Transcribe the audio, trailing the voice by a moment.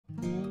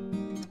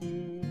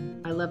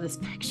love this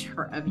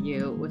picture of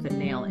you with a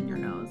nail in your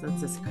nose.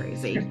 That's just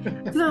crazy.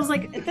 Because I was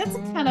like, that's a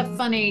kind of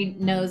funny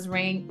nose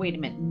ring. Wait a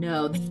minute.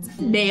 No, that's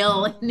a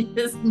nail in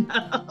his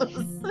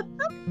nose.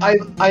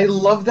 I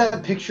love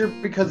that picture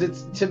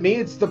because to me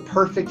it's the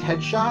perfect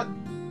headshot.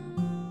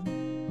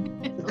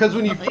 Because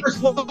when you Really?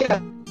 first look at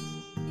it,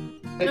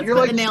 Let's you're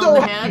put the like nail in so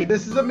the happy. head.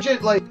 This is a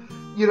midget, like,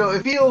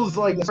 it feels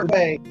like a certain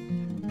way.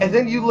 And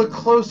then you look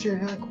closer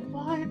and you're like,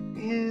 what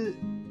is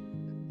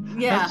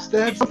Yeah.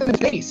 that's something in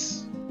his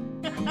face.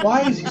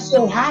 Why is he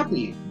so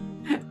happy?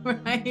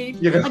 Right.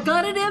 You know, I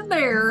got it in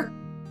there.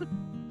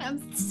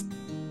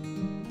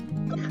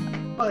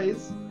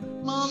 guys.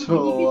 Mom, can you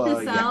So get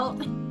this yeah. out?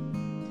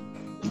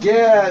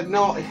 Yeah,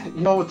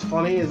 no, what's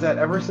funny is that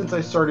ever since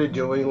I started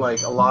doing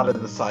like a lot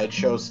of the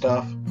sideshow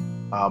stuff,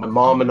 my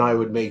mom and I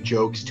would make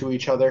jokes to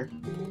each other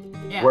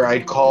Yeah. where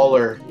I'd call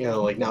her,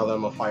 like now that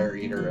I'm a fire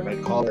eater, and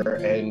I'd call her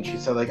and she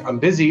said like, I'm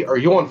busy, are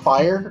you on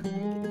fire?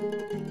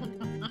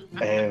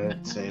 And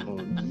I'd say, well,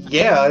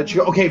 yeah. And she'd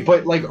go, okay,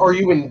 but like, are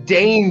you in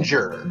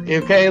danger?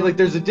 Okay, like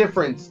there's a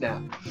difference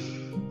now.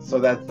 So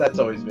that's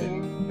always been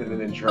an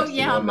Oh interesting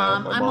yeah, one now.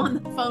 Mom. My I'm on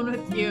mom. the phone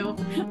with you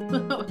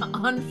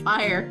on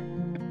fire.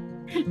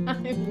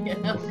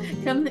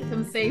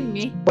 Come save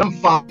me. I'm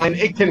fine.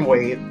 It can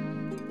wait.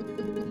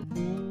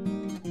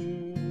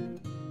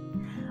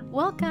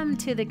 Welcome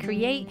to the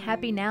Create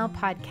Happy Now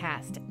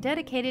podcast,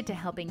 dedicated to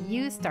helping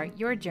you start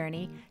your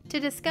journey to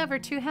discover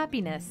true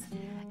happiness.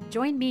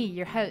 Join me,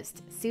 your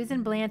host,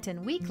 Susan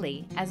Blanton,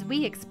 weekly as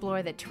we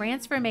explore the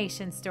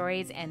transformation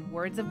stories and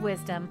words of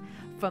wisdom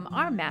from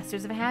our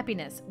masters of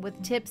happiness with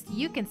tips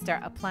you can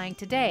start applying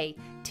today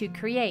to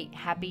create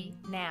happy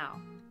now.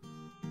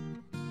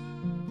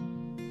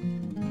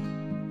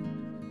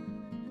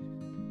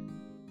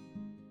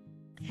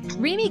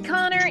 Remy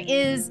Conner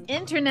is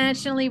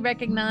internationally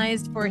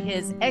recognized for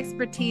his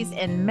expertise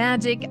in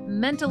magic,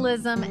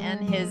 mentalism,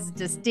 and his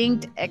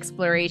distinct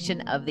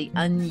exploration of the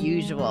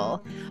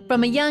unusual.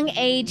 From a young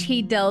age,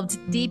 he delved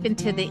deep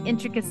into the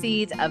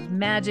intricacies of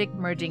magic,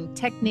 merging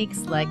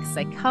techniques like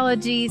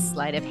psychology,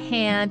 sleight of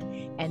hand,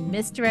 and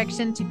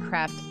misdirection to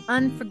craft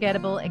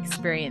unforgettable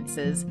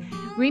experiences.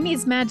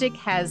 Remy's magic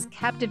has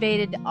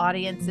captivated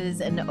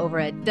audiences in over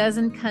a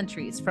dozen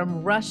countries,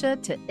 from Russia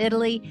to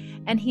Italy,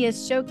 and he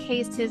has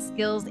showcased his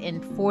skills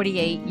in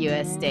 48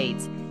 U.S.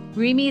 states.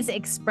 Remy's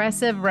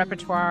expressive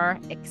repertoire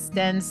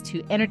extends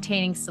to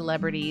entertaining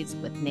celebrities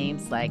with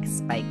names like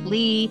Spike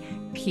Lee,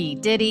 P.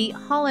 Diddy,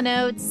 Hall &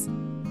 Oates,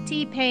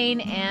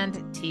 T-Pain,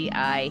 and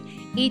T.I.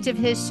 Each of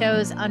his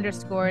shows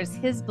underscores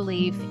his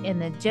belief in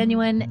the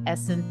genuine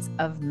essence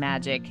of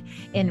magic.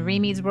 In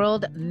Remy's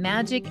world,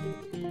 magic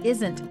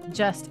isn't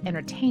just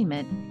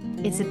entertainment,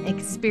 it's an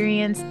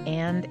experience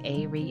and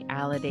a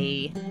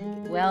reality.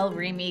 Well,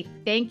 Remy,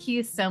 thank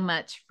you so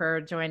much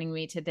for joining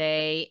me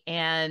today.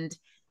 And,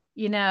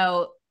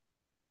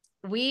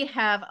 we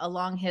have a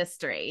long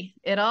history.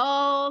 It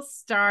all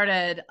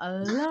started a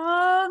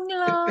long,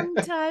 long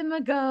time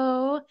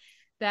ago,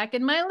 back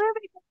in my living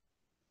room,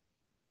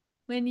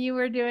 when you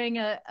were doing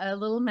a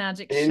little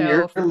magic In show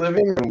your for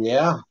living room,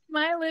 yeah.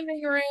 my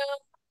living room.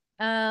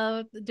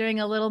 Doing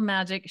a little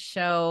magic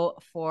show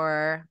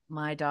for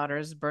my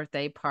daughter's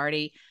birthday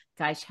party.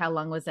 Gosh, how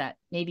long was that?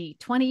 Maybe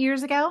 20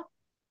 years ago?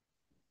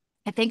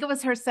 I think it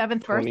was her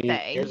seventh 20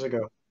 birthday. years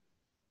ago.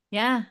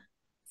 Yeah.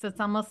 So it's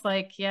almost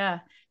like,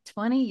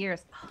 20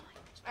 years. Oh my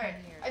gosh, All right,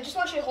 20 years. I just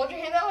want you to hold your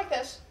hand out like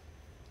this.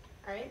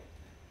 All right,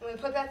 I'm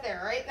gonna put that there.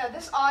 All right, now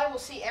this eye will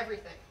see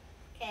everything.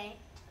 Okay.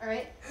 All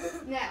right,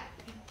 now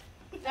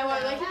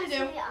what I'd like you to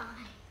do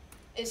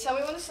is tell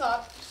me when to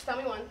stop. Just tell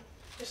me when.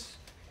 Just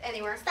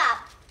anywhere.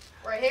 Stop.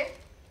 Right here.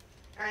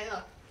 All right,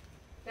 look.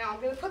 Now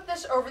I'm gonna put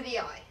this over the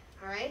eye.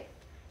 All right.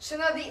 So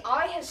now the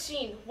eye has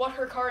seen what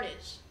her card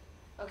is.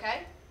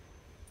 Okay.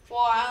 Well,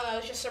 I don't know.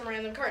 It's just some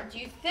random card. Do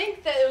you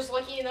think that it was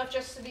lucky enough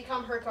just to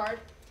become her card?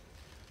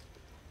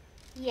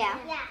 Yeah.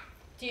 Yeah.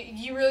 Do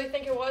you really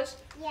think it was?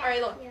 Yeah. All right,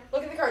 look. Yeah.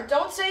 Look at the card.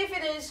 Don't say if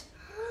it is.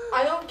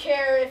 I don't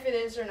care if it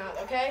is or not,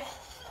 okay?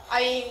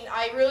 I mean,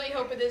 I really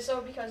hope it is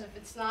though, because if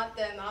it's not,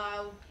 then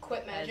I'll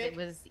quit magic. It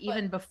was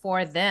even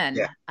before then,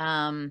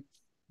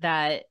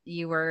 that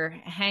you were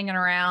hanging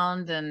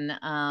around, and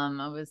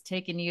I was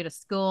taking you to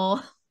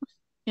school.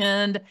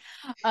 And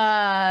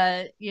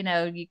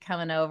you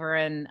coming over,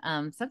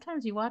 and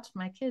sometimes you watch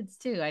my kids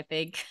too, I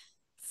think.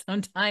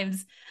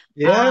 Sometimes.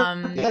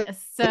 Yeah.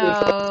 So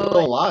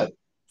A lot.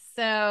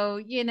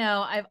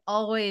 I've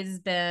always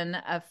been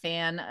a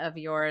fan of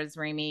yours,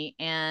 Remy,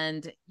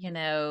 and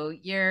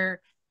you're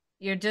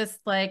just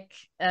like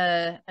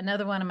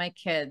another one of my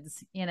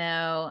kids.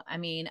 I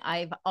mean,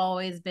 I've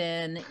always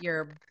been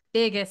your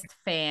biggest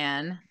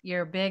fan,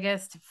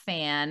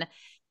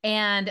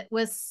 and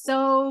was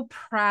so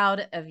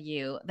proud of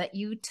you that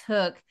you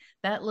took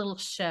that little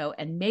show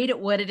and made it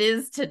what it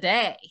is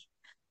today.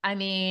 I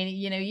mean,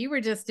 you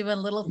were just doing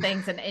little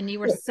things, and you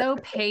were so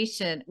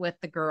patient with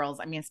the girls.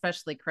 I mean,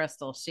 especially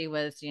Crystal. She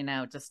was,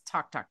 just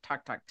talk, talk,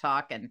 talk, talk,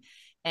 talk.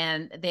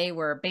 And they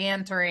were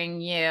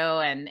bantering you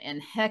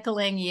and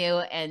heckling you.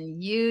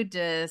 And you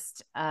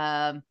just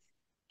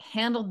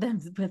handled them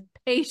with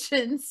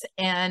patience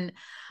and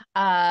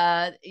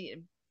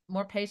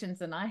more patience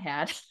than I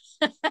had.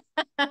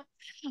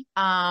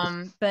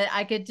 But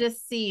I could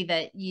just see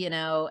that, you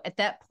know, at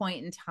that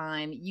point in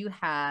time, you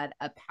had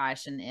a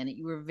passion in it.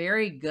 You were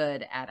very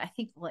good at, I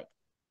think, like,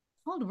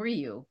 how old were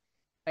you?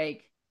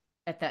 Like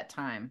at that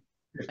time?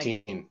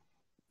 15. Like,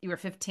 you were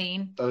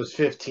 15? I was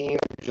 15.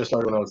 Just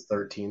started when I was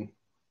 13.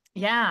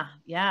 Yeah,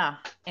 yeah.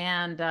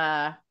 And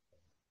I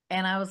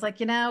was like,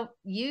 you know,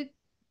 you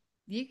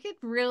could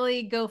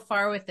really go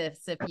far with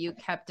this if you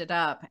kept it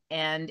up,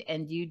 and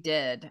you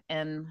did.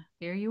 And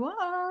here you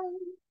are.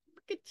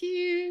 Look at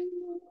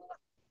you.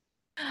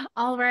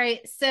 All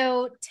right.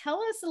 So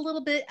tell us a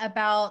little bit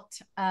about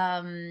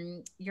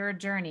your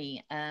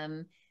journey.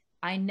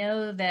 I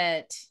know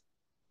that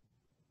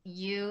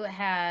you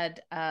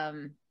had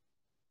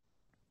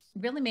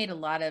really made a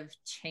lot of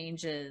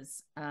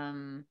changes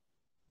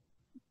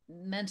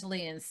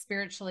mentally and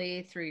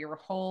spiritually through your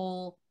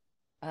whole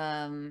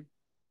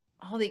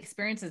all the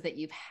experiences that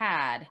you've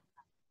had.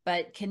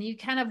 But can you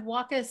kind of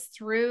walk us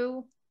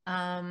through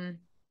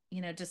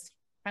you know, just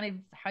kind of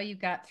how you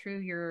got through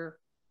your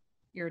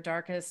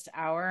darkest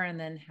hour and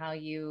then how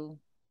you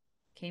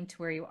came to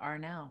where you are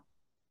now?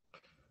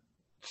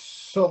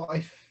 So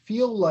I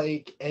feel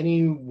like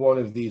any one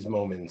of these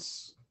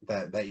moments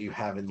that you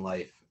have in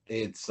life,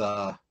 it's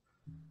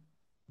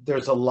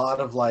there's a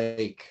lot of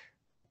like,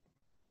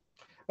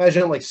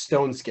 imagine like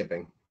stone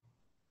skipping,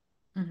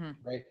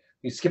 right?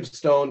 You skip a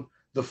stone,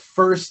 the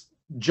first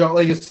jump,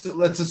 like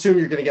let's assume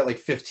you're gonna get like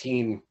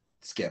 15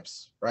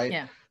 skips, right?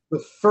 Yeah.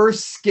 The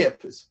first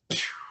skip is,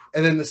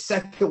 and then the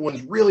second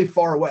one's really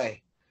far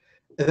away,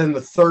 and then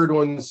the third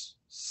one's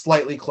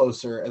slightly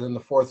closer, and then the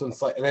fourth one's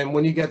slightly, and then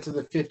when you get to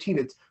the 15,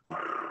 it's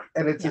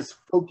this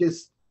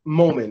focused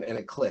moment, and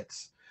it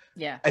clicks.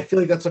 Yeah. I feel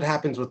like that's what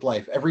happens with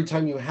life. Every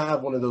time you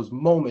have one of those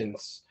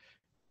moments,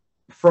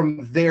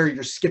 from there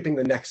you're skipping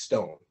the next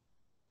stone,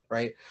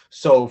 right?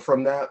 So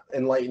from that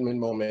enlightenment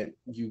moment,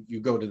 you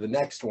go to the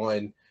next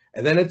one,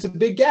 and then it's a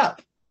big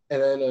gap,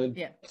 and then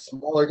a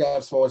smaller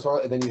gap, smaller,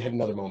 and then you hit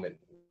another moment.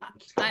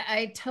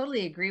 I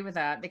totally agree with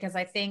that, because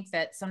I think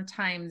that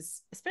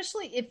sometimes,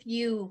 especially if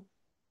you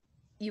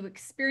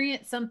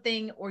experience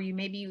something, or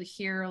you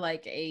hear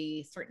like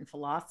a certain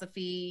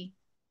philosophy,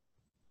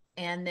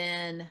 and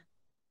then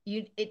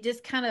it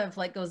just kind of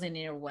like goes in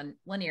your one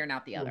ear and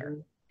out the other.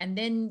 And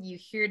then you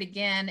hear it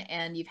again,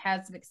 and you've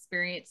had some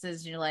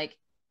experiences, and you're like,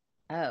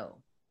 oh,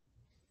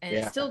 and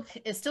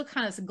it still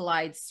kind of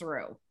glides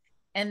through.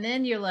 And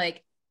then you're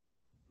like,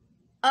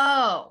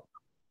 oh,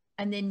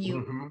 and then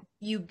you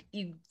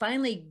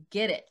finally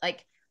get it.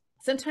 Like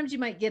sometimes you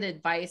might get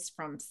advice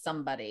from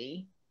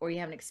somebody, or you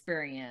have an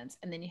experience,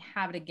 and then you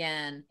have it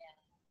again,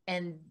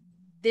 and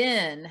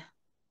then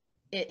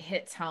it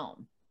hits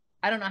home.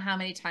 I don't know how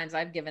many times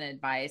I've given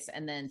advice,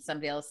 and then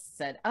somebody else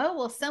said, oh,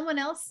 well, someone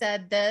else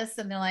said this,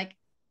 and they're like,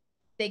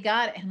 they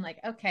got it. And I'm like,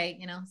 okay,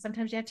 you know,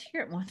 sometimes you have to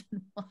hear it more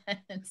than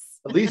once.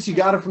 At least you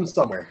got it from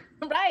somewhere.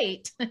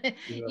 Right. Yeah.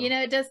 You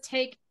know, it does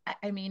take,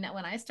 I mean,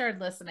 when I started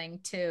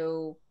listening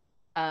to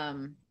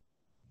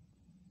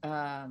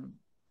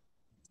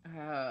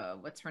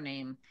what's her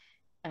name?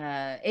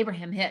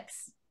 Abraham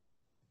Hicks.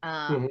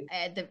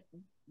 The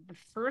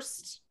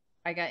first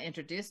I got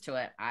introduced to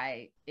it,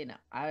 I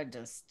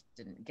just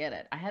didn't get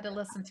it. I had to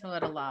listen to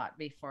it a lot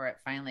before it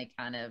finally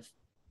kind of,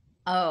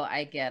 oh,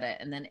 I get it.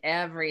 And then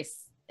every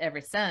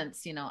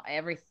since, you know,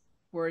 every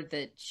word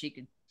that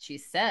she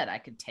said, I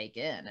could take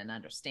in and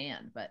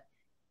understand, but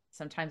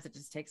sometimes it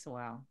just takes a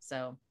while.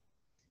 So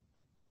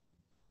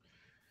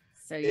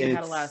you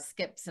had a lot of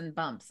skips and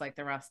bumps like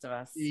the rest of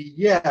us.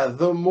 Yeah,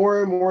 the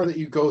more and more that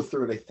you go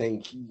through it, I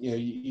think, you know,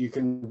 you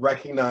can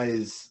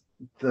recognize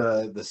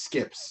the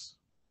skips.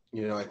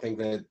 You know, I think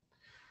that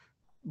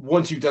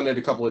once you've done it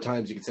a couple of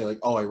times, you can say like,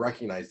 oh, I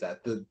recognize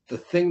that. The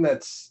thing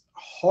that's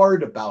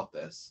hard about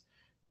this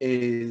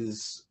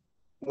is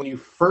when you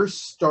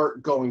first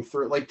start going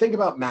through, like, think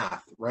about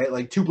math, right?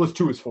 Like 2 +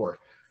 2 is 4.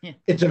 Yeah.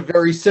 It's a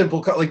very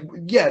simple, like,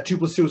 yeah, 2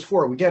 + 2 is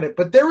 4. We get it.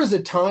 But there was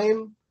a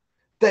time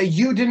that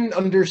you didn't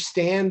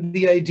understand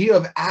the idea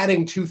of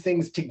adding two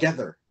things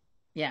together.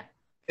 Yeah.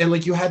 And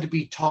like you had to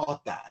be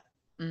taught that,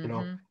 you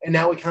know, and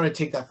now we kind of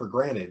take that for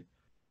granted.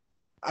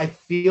 I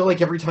feel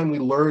like every time we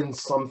learn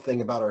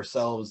something about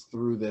ourselves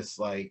through this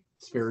like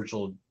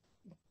spiritual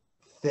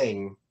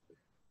thing,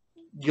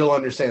 you'll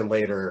understand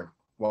later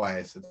why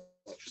I said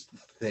it's just a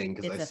thing,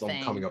 because I still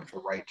am coming up with the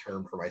right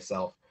term for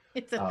myself.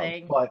 It's a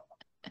thing. But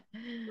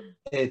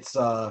it's,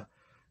 you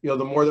know,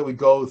 the more that we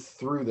go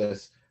through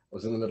this, I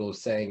was in the middle of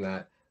saying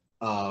that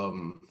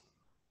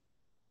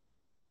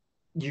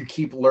you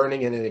keep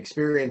learning it and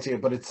experiencing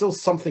it, but it's still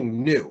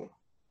something new.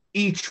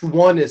 Each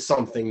one is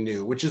something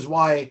new, which is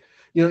why,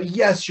 you know,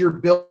 yes, you're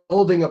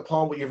building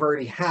upon what you've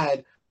already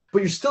had,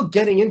 but you're still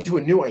getting into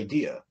a new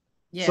idea.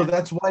 Yeah. So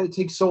that's why it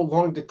takes so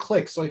long to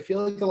click. So I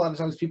feel like a lot of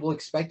times people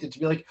expect it to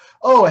be like,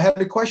 oh, I had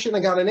a question, I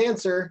got an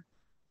answer,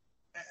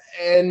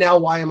 and now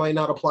why am I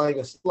not applying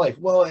this to life?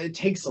 Well, it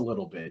takes a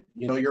little bit.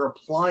 You know, you're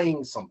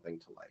applying something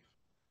to life.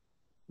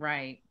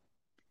 Right.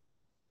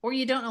 or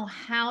you don't know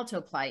how to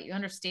apply it. You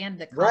understand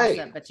the Right.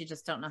 concept, but you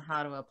just don't know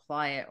how to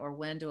apply it or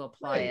when to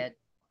apply Right. it.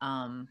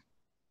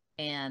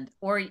 And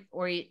or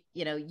you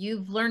know,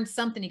 you've learned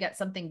something, you got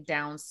something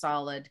down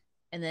solid,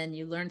 and then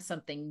you learn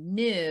something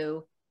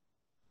new,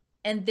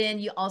 and then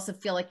you also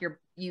feel like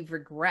you've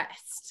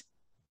regressed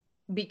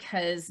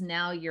because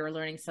now you're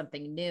learning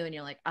something new and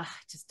you're like, I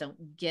just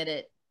don't get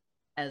it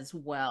as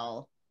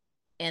well.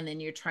 And then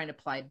you're trying to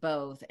apply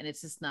both, and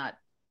it's just not,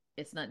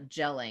 it's not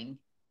gelling.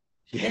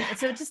 Yeah. And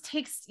so it just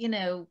takes, you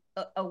know,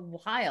 a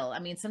while. I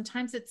mean,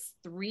 sometimes it's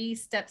 3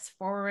 steps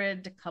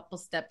forward, a couple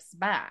steps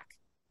back.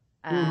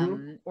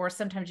 Or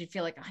sometimes you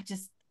feel like I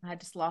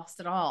just lost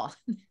it all.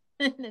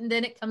 And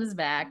then it comes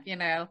back, you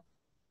know.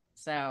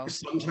 So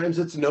Sometimes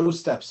it's no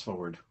steps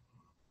forward.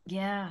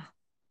 yeah.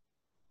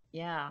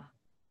 Yeah.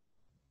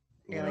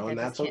 You You're know, like, I and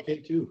just that's can't.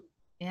 okay too.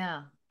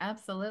 Yeah,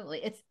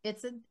 absolutely.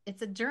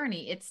 It's a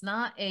journey. It's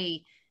not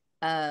a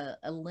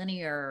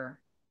linear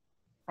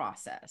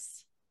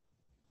process.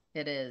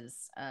 It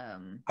is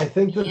I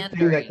think the thing that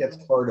meandering. gets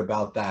hard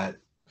about that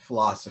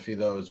philosophy,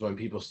 though, is when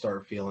people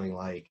start feeling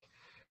like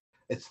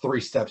it's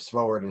 3 steps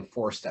forward and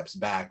 4 steps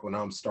back when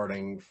I'm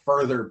starting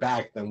further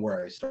back than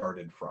where I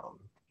started from,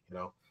 you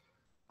know?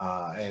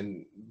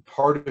 And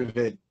part of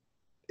it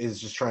is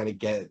just trying to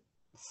get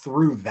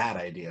through that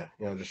idea,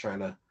 you know, just trying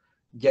to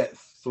get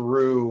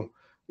through,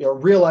 you know,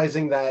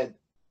 realizing that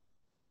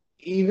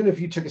even if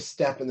you took a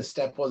step and the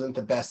step wasn't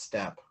the best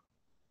step,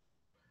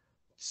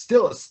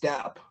 still a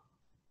step.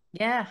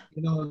 Yeah.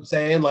 You know what I'm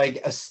saying?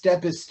 Like a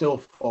step is still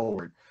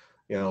forward.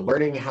 You know,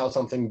 learning how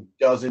something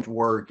doesn't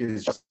work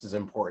is just as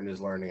important as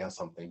learning how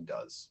something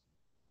does.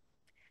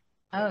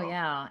 Oh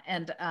yeah.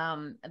 And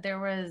there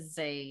was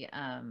a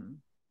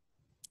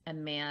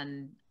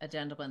man, a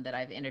gentleman that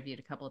I've interviewed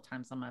a couple of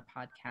times on my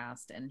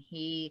podcast, and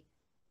he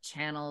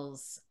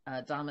channels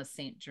Thomas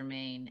Saint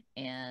Germain,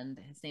 and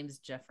his name is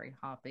Jeffrey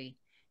Hoppy,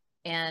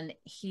 and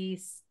he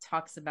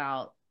talks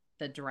about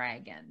the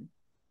dragon.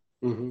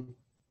 Mm-hmm.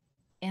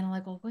 And I'm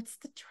like, well, what's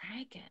the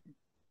dragon?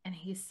 And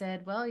he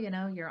said, well, you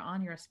know, you're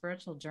on your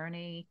spiritual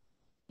journey,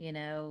 you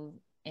know,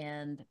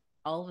 and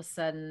all of a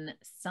sudden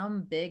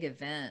some big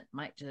event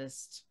might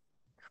just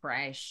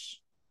crash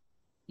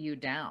you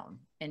down,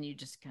 and you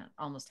just kind of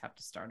almost have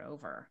to start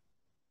over.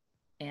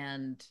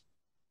 And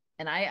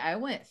I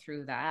went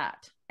through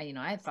that. You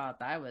know, I thought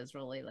that I was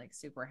really like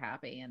super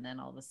happy, and then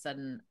all of a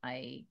sudden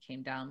I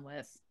came down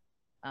with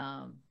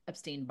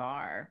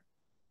Epstein-Barr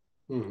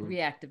Mm-hmm.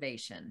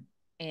 reactivation.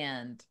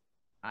 And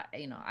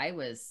you know, I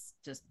was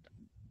just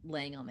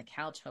laying on the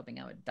couch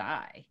hoping I would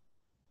die,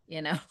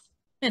 you know.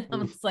 And I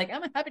was like,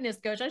 I'm a happiness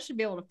coach, I should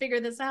be able to figure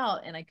this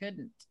out, and I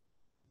couldn't.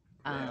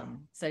 Yeah.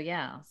 So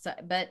yeah, so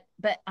but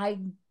I,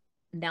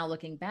 now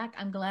looking back,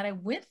 I'm glad I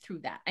went through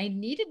that. I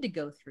needed to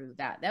go through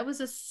that. That was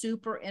a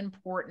super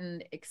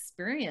important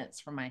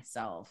experience for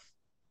myself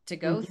to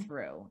go Mm-hmm.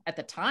 through. At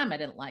the time I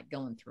didn't like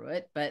going through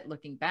it, but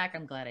looking back,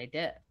 I'm glad I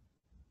did.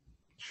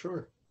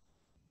 Sure.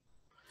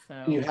 So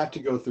And you have to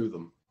go through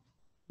them.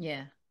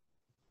 yeah.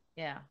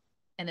 Yeah.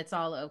 And it's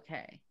all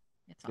okay.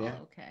 It's all Yeah.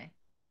 okay.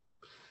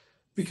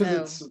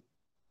 Because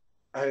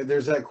So,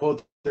 there's that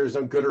quote, there's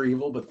no good or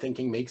evil, but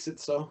thinking makes it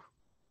so.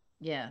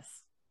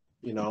 yes.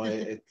 You know,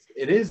 it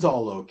is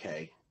all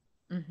okay.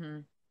 Mm-hmm.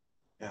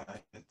 Yeah,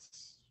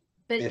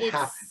 But it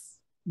happens. it's,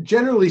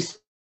 Generally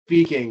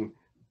speaking,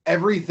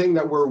 everything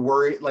that we're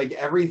worried, like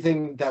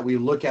everything that we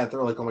look at,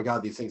 they're like, oh my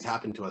God, these things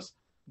happened to us.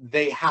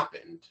 They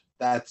happened.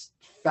 That's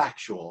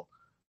factual.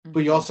 mm-hmm.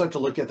 But you also have to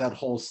look at that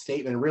whole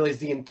statement and realize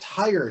the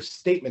entire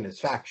statement is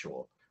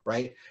factual,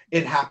 right?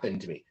 It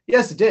happened to me.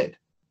 Yes, it did.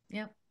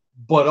 Yep.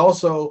 But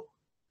also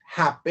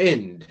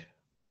happened.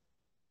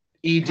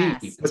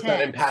 Past Put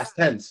that in tense. past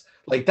tense.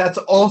 Like that's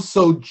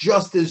also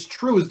just as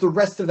true as the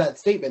rest of that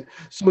statement.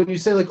 So when you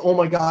say like, oh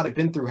my God, I've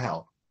been through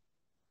hell.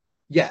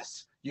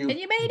 Yes, you And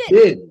you made it.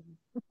 did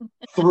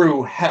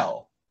through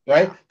hell,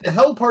 right? Yeah. The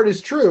hell part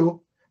is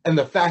true, and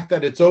the fact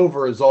that it's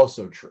over is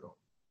also true.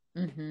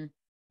 Mm-hmm.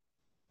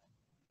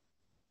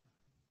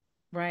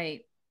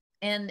 Right.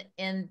 And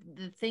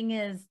the thing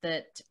is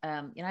that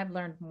you know, I've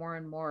learned more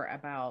and more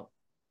about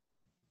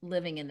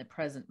living in the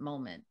present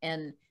moment,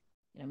 and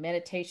you know,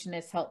 meditation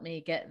has helped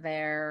me get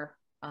there.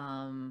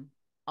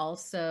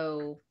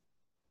 Also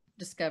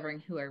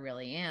discovering who I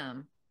really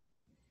am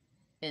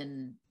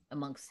in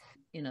amongst,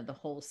 you know, the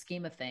whole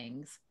scheme of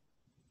things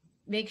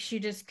makes you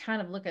just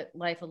kind of look at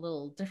life a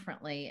little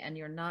differently, and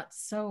you're not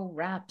so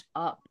wrapped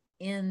up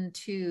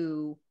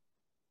into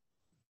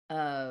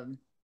um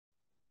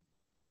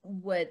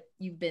what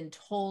you've been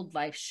told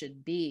life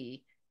should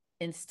be.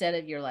 Instead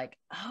of, you're like,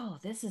 oh,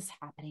 this is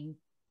happening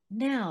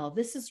now,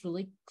 this is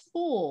really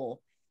cool,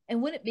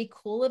 and wouldn't it be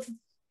cool if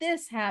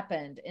this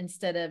happened,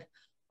 instead of,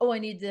 oh, I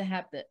need to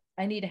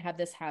have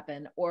this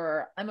happen,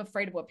 or I'm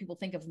afraid of what people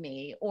think of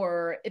me,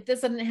 or if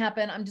this doesn't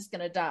happen, I'm just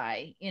gonna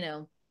die, you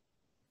know.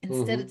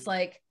 Instead, Mm-hmm. it's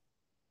like,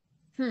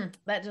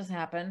 that just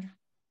happened.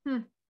 I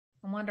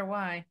wonder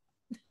why.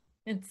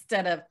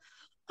 Instead of,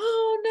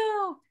 oh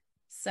no.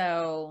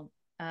 So,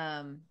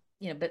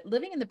 you know, but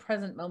living in the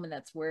present moment,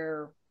 that's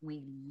where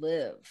we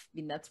live. I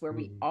mean, that's where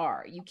we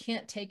are. You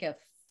can't take a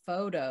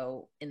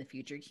photo in the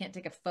future. You can't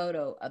take a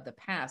photo of the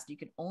past. You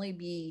can only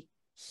be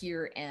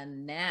here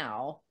and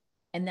now.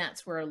 And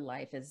that's where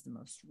life is the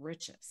most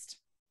richest.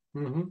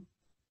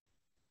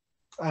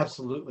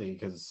 Absolutely.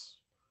 Because,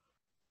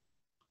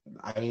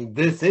 I mean,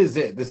 this is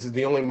it. This is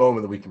the only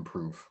moment that we can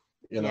prove,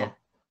 you know? Yeah,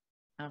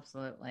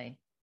 absolutely.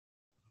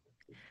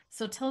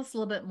 So tell us a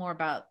little bit more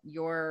about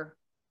your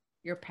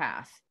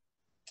path.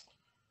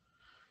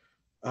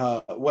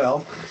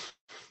 Well,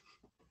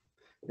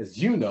 as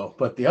you know,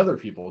 but the other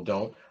people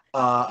don't,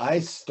 I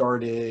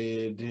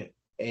started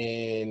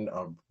in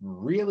a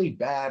really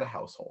bad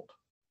household.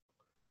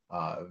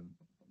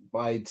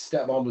 My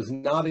stepmom was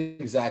not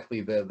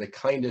exactly the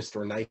kindest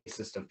or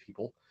nicest of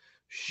people.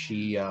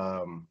 She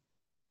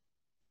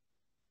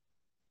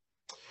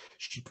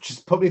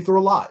just put me through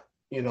a lot,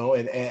 you know,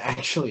 and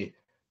actually,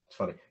 it's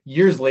funny.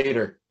 Years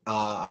later,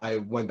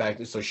 I went back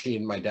to, so she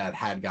and my dad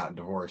had gotten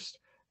divorced,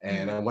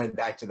 and I went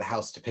back to the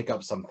house to pick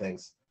up some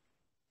things.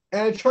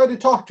 And I tried to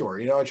talk to her,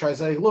 you know, I tried to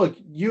say, look,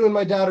 you and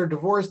my dad are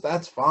divorced,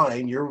 that's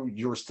fine.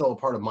 You're still a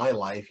part of my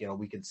life, you know,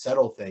 we could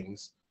settle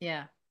things.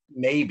 Yeah.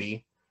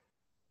 Maybe.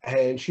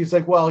 And she's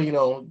like, well, you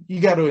know, you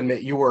got to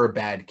admit you were a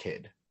bad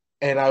kid.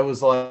 And I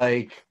was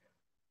like,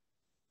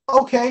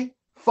 okay,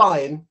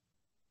 fine.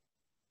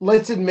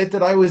 Let's admit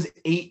that I was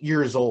 8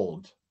 years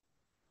old,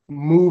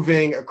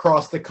 moving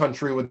across the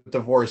country with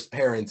divorced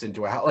parents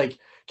into a house. Like,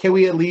 can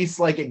we at least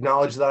like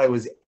acknowledge that I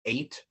was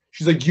 8?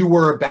 She's like, you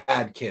were a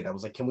bad kid. I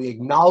was like, can we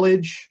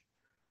acknowledge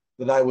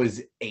that I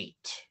was 8?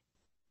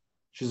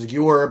 She's like,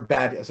 you were a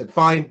bad. I said,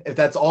 fine. If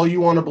that's all you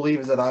want to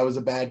believe is that I was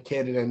a bad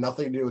kid and had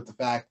nothing to do with the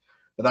fact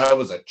that I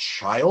was a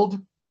child,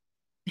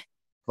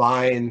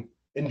 fine.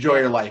 Enjoy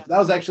your life. That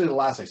was actually the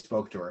last I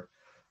spoke to her.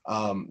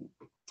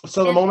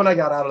 So the moment I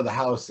got out of the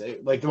house,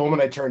 like the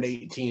moment I turned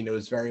 18, it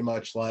was very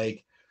much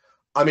like,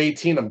 I'm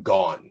 18, I'm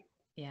gone.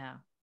 Yeah.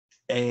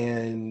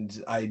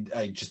 And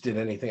I just did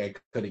anything I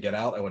could to get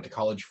out. I went to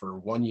college for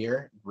 1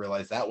 year,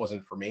 realized that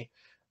wasn't for me.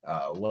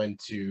 Went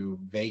to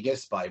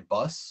Vegas by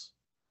bus.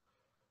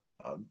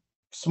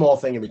 Small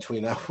thing in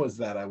between that was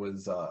that I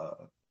was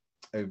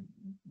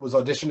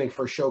auditioning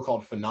for a show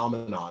called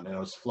Phenomenon, and I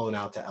was flown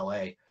out to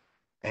LA.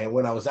 And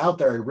when I was out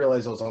there, I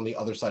realized I was on the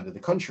other side of the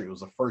country. It was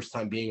the first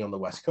time being on the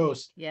West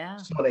Coast. Yeah.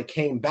 So when I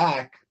came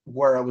back,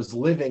 where I was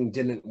living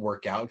didn't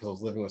work out because I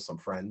was living with some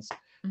friends.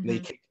 They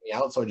kicked me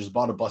out, so I just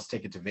bought a bus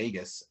ticket to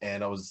Vegas,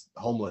 and I was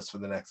homeless for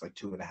the next like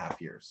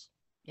 2.5 years.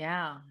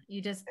 Yeah,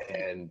 you just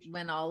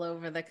went all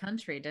over the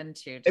country,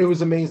 didn't you? It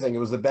was amazing. It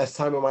was the best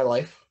time of my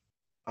life.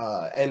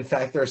 In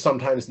fact, there are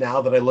sometimes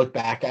now that I look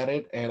back at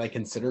it and I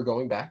consider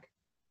going back.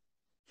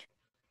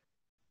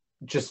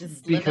 Just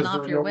because living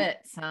off your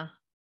wits, huh?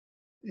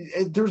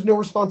 There's no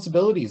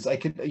responsibilities. I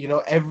could, you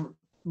know,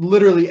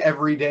 literally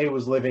every day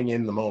was living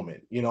in the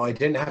moment. You know, I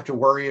didn't have to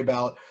worry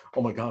about,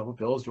 oh my God, what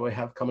bills do I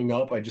have coming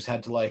up? I just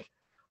had to like,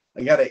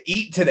 I got to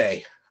eat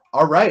today.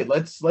 All right,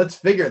 let's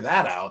figure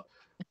that out.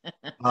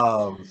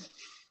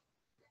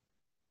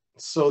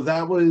 So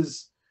that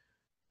was,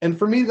 and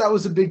for me, that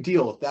was a big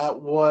deal.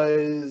 That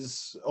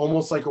was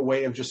almost like a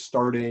way of just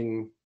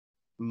starting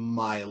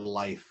my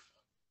life,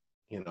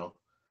 you know.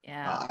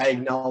 Yeah. I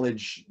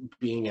acknowledge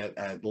being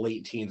at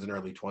late teens and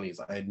early 20s.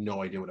 I had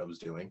no idea what I was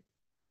doing.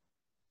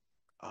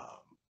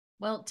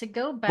 Well, to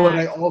go back. But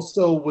I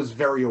also was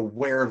very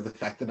aware of the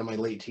fact that in my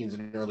late teens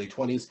and early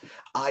 20s,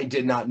 I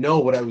did not know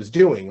what I was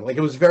doing. Like,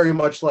 it was very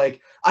much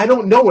like, I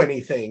don't know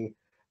anything.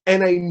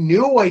 And I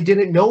knew I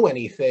didn't know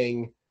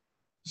anything.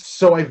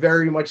 So I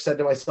very much said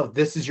to myself,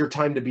 this is your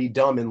time to be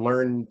dumb and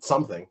learn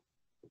something.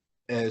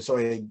 And so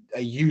I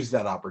used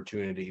that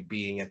opportunity,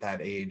 being at that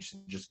age, to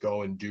just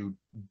go and do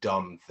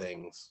dumb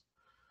things.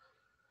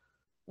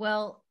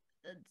 Well,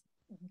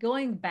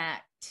 going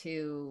back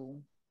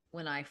to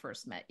when I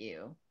first met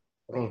you,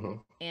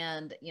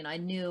 and, you know, I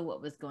knew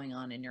what was going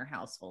on in your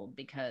household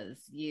because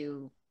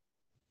you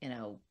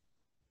know,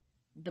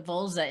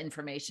 divulged that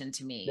information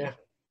to me. Yeah.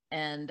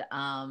 And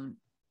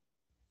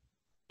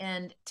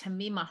to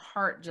me, my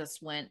heart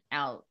just went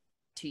out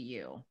to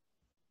you.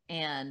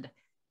 And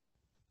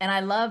I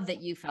love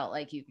that you felt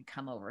like you could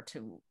come over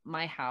to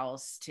my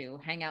house to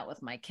hang out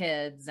with my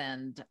kids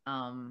and,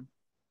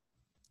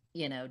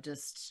 you know,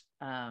 just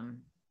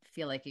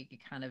feel like you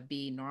could kind of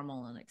be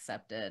normal and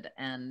accepted.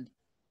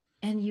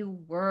 And you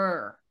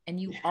were, and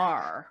you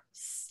are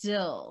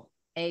still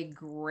a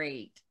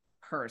great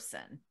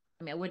person.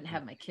 I mean, I wouldn't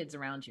have my kids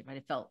around you if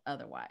I felt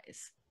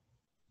otherwise.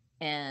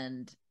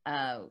 And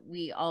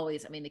we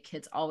always, I mean, the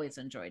kids always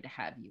enjoyed to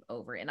have you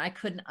over. And I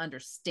couldn't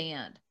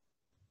understand,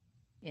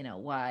 you know,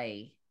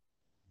 why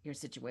your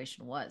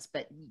situation was,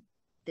 but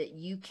that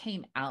you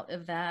came out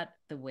of that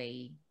the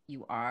way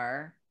you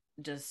are,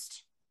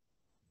 just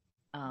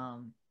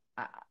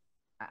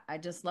I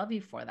just love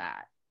you for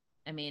that.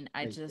 I mean,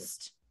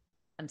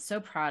 I'm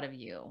so proud of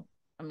you.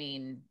 I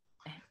mean,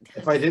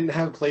 if I didn't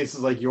have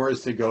places like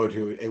yours to go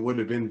to, it would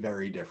have been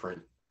very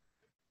different.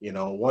 You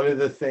know, one of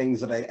the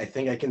things that I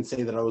think I can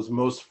say that I was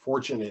most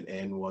fortunate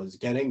in was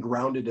getting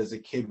grounded as a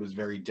kid was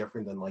very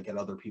different than like at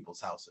other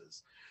people's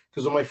houses.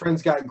 Because when my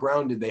friends got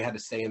grounded, they had to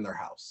stay in their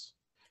house.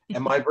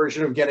 And my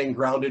version of getting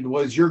grounded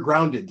was, you're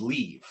grounded,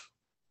 leave.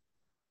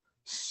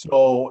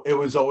 So it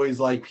was always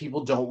like,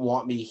 people don't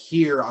want me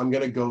here. I'm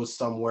going to go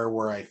somewhere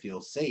where I feel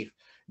safe.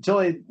 Until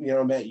I,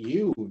 met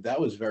you, that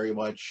was very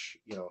much,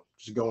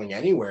 just going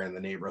anywhere in the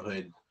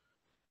neighborhood.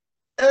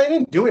 And I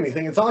didn't do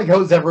anything. It's not like I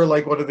was ever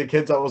like one of the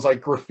kids that was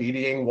like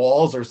graffitiing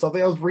walls or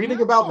something. I was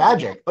reading about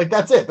magic. Like,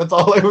 that's it. That's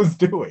all I was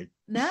doing.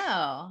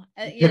 No.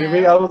 You kidding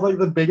me? I was like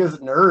the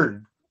biggest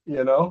nerd,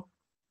 And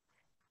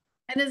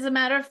as a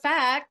matter of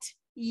fact,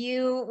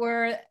 you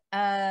were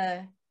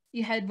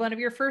you had one of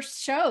your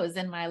first shows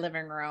in my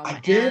living room. I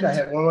did. I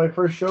had one of my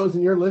first shows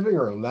in your living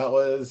room. That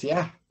was,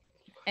 yeah.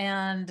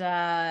 And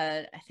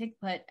I think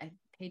I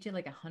paid you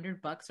like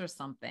 $100 or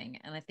something.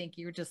 And I think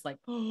you were just like,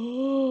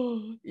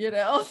 oh,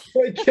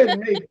 I can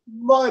make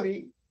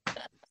money.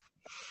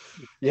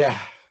 Yeah.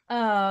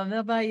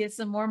 They'll buy you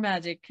some more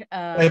magic.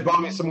 They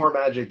bought me some more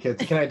magic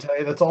kits. Can I tell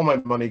you, that's all my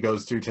money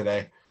goes to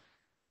today.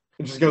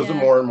 It just goes to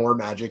more and more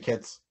magic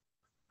kits.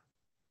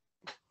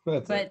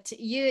 But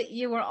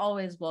you were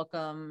always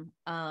welcome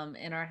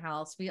in our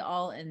house. We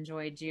all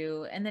enjoyed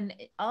you, and then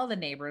all the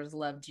neighbors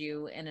loved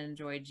you and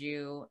enjoyed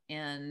you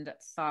and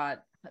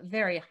thought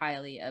very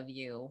highly of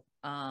you.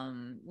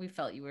 We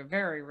felt you were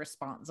very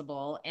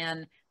responsible,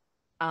 and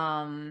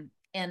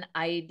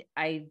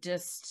I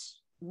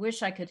just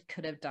wish I could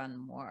have done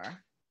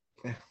more.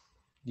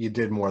 You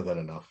did more than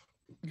enough.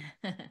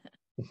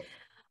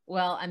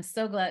 Well, I'm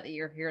so glad that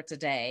you're here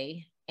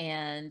today.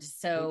 And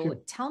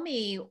so tell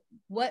me,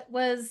 what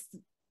was,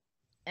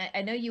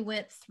 I know you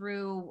went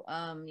through,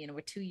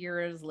 with 2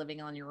 years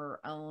living on your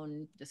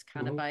own, just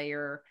kind of by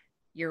your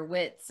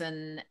wits,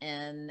 and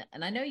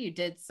I know you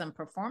did some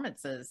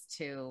performances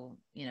to,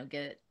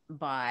 get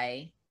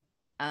by,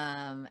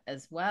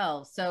 as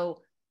well.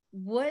 So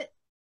what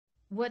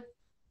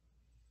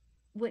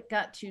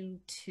got you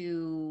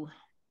to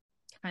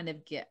kind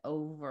of get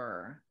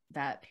over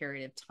that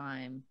period of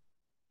time?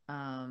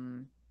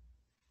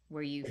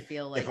 Where you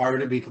feel like, if I were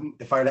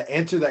to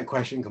answer that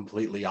question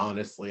completely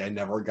honestly, I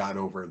never got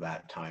over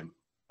that time.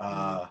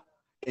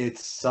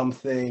 It's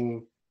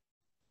something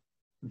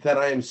that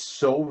I am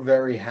so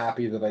very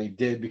happy that I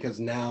did, because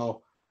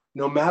now,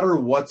 no matter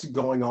what's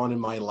going on in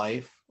my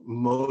life,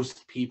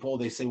 most people,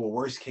 they say, well,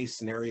 worst case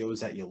scenario is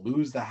that you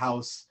lose the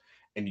house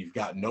and you've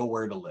got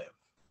nowhere to live.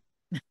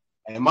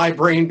 And my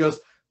brain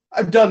goes,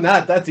 I've done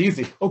that. That's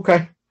easy.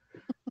 Okay.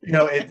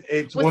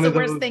 It's what's one of the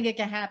worst thing that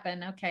can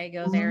happen? Okay,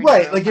 go there.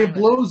 Right, like it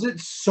blows it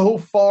so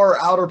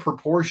far out of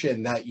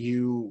proportion that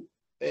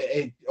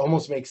it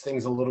almost makes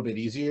things a little bit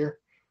easier.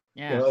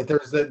 Yeah. Like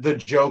there's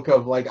the joke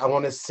of like, I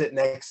want to sit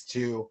next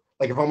to,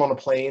 like if I'm on a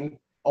plane,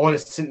 I want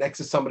to sit next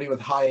to somebody with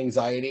high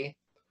anxiety,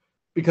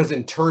 because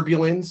in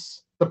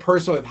turbulence, the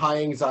person with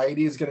high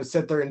anxiety is going to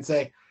sit there and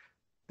say,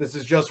 this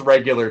is just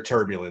regular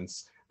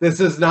turbulence.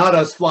 This is not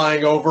us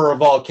flying over a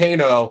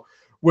volcano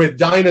with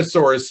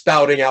dinosaurs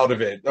spouting out of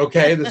it.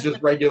 Okay, this is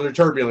just regular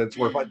turbulence.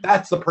 But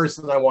that's the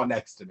person I want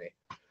next to me.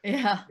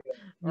 Yeah,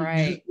 right.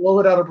 You just blow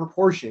it out of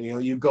proportion.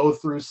 You go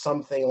through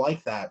something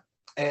like that,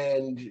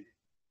 and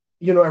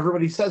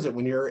everybody says it,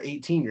 when you're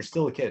 18, you're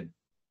still a kid.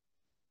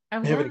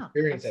 Oh, you haven't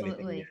experienced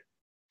anything yet.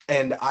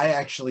 And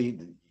I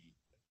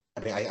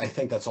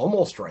think that's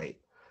almost right.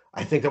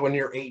 I think that when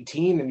you're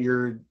 18 and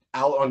you're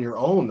out on your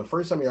own, the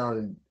first time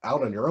you're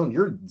out on your own,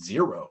 you're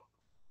zero.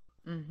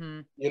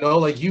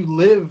 Like you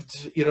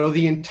lived,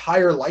 the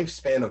entire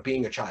lifespan of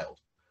being a child.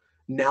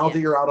 Now that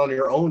you're out on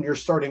your own, you're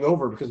starting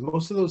over, because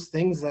most of those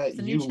things that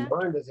you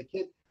learned as a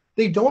kid,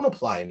 they don't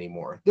apply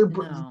anymore. They're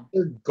gone.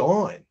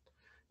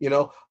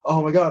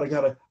 Oh my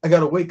God, I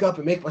gotta wake up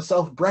and make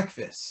myself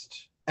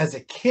breakfast. As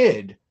a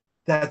kid,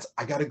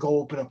 I gotta go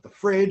open up the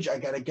fridge. I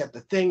gotta get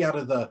the thing out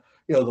of the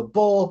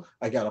bowl.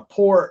 I gotta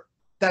pour.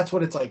 That's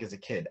what it's like as a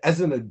kid.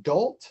 As an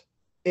adult,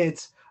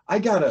 I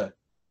gotta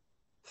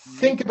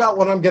think about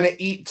what I'm going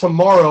to eat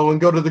tomorrow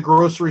and go to the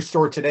grocery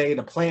store today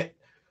to plan.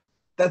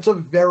 That's a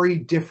very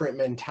different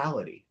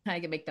mentality. I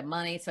can make the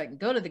money so I can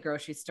go to the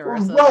grocery store.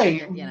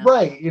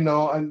 Right.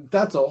 And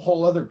that's a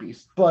whole other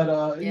beast.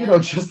 But,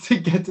 just to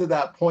get to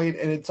that point,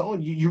 and it's all,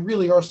 you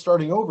really are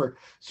starting over.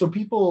 So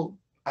people,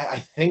 I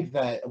think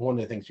that one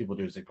of the things people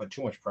do is they put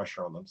too much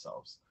pressure on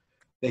themselves.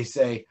 They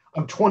say,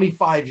 I'm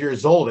 25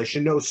 years old. I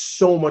should know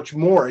so much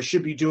more. I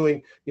should be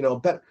doing,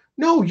 better.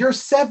 No, you're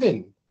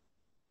 7.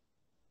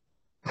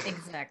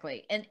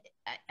 Exactly. And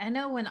I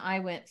know when I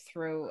went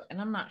through, and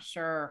I'm not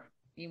sure,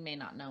 you may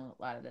not know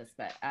a lot of this,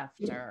 but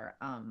after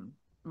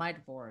my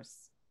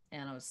divorce,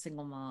 and I was a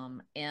single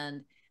mom,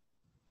 and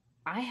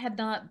I had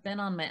not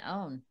been on my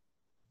own.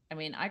 I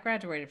mean, I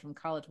graduated from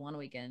college one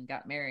weekend,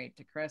 got married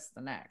to Chris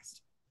the next.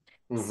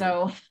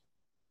 So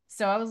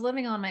I was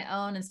living on my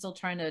own and still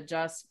trying to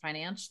adjust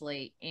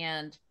financially.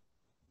 And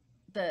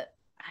I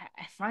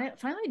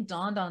finally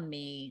dawned on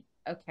me,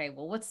 okay,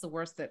 well, what's the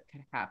worst that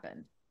could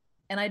happen?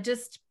 And I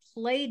just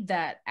played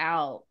that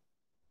out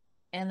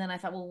And then I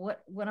thought, well,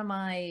 what am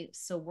I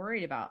so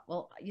worried about?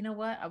 Well, you know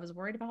what I was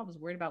worried about? I was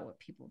worried about what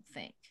people would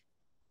think.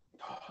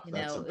 Oh, You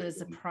that's know, a it big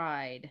was a one.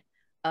 pride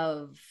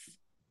of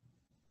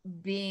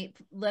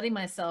letting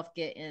myself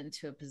get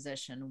into a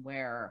position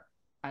where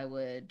I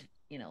would,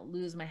 you know,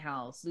 lose my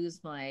house,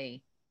 lose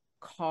my Mhm.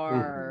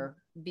 car,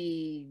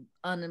 be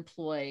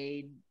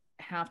unemployed,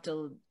 have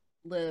to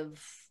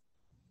live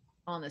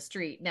on the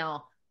street.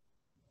 Now,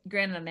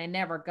 granted, I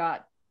never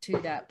got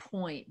to that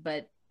point,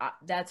 but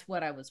that's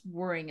what I was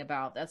worrying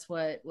about. That's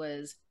what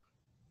was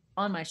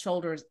on my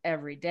shoulders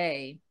every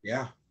day.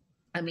 Yeah,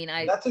 I mean,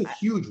 that's a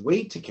huge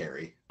weight to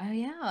carry.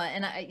 yeah,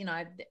 and you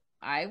know,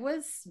 I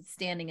was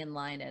standing in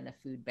line at a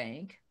food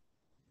bank.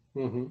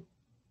 Hmm.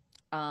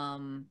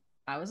 Um,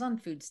 I was on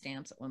food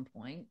stamps at one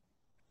point,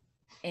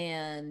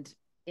 and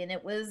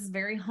it was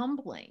very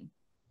humbling.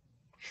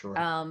 Sure.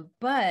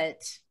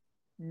 But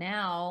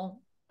now,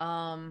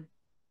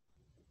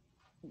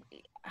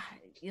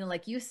 you know,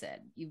 like you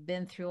said, you've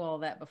been through all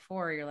that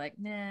before. You're like,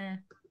 nah,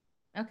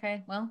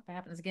 okay, well, if it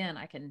happens again,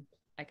 I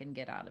can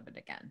get out of it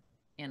again.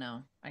 You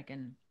know, I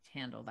can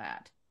handle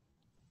that.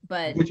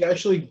 But Which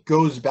actually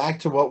goes back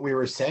to what we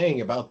were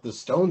saying about the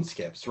stone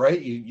skips, right?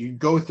 You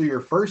go through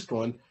your first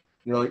one, and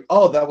you're like,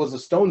 oh, that was a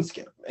stone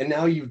skip, and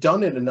now you've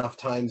done it enough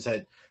times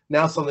that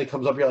now something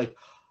comes up, you're like,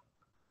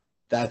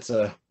 that's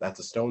a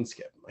stone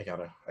skip. I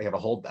gotta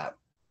hold that.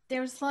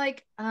 there's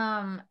like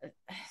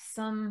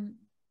some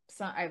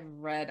some I've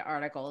read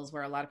articles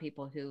where a lot of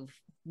people who've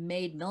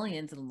made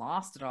millions and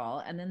lost it all,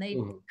 and then they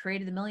Hmm.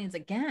 created the millions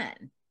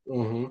again.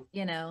 Hmm.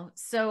 You know,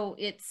 so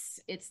it's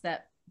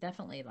that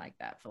definitely like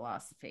that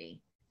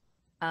philosophy.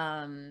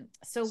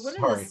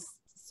 Sorry,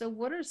 So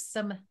what are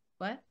some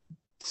what?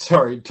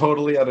 sorry,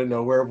 totally out of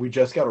nowhere. We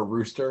just got a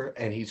rooster,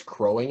 and he's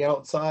crowing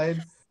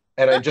outside,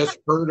 and I just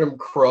heard him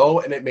crow,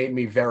 and it made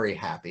me very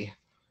happy.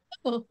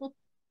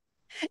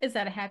 Is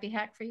that a happy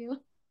hack for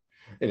you?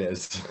 It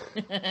is.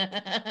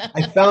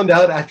 I found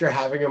out after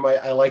having him,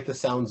 I like the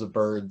sounds of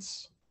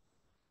birds.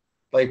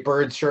 Like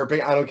birds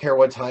chirping. I don't care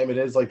what time it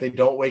is. Like they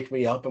don't wake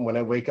me up, and when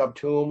I wake up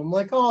to them, I'm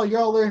like, "Oh,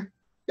 y'all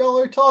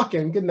are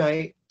talking. Good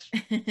night."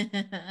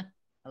 I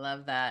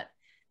love that.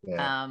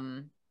 Yeah,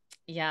 Um,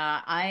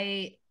 yeah,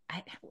 I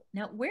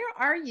now where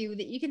are you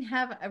that you can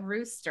have a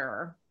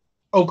rooster?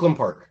 Oakland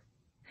Park.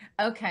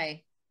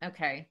 Okay,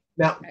 okay.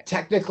 Now,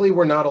 technically,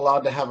 we're not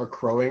allowed to have a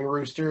crowing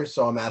rooster,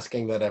 so I'm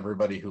asking that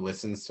everybody who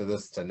listens to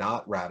this to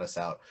not rat us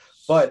out.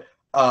 But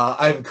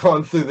I've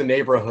gone through the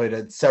neighborhood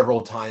at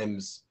several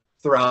times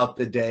throughout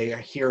the day,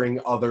 hearing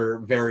other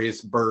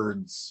various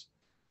birds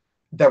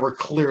that were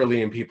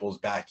clearly in people's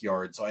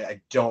backyard. So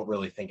I don't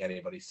really think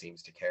anybody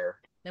seems to care.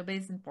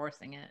 Nobody's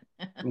enforcing it.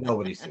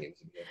 Nobody seems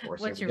to be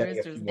enforcing it. What's We're your getting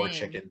a few rooster's more name?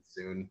 chickens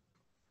soon.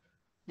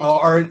 Did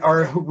you?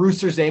 Our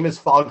rooster's name is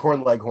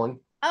Foghorn Leghorn.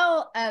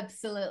 Oh,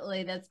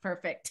 absolutely. That's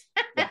perfect.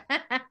 Yeah,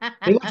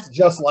 he looks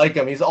just like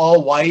him. He's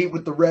all white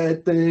with the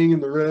red thing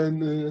and the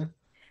red.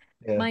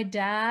 Yeah. My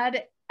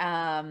dad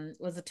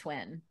was a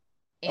twin.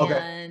 Okay.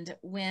 And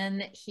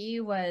when he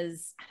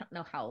was, I don't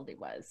know how old he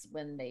was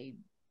when they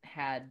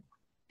had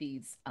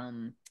these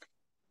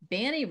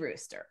Banny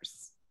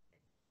roosters.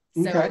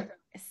 Okay.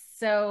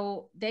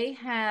 So they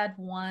had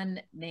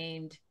one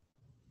named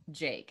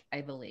Jake,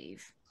 I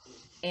believe.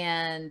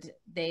 And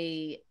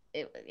I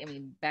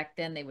mean, back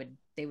then they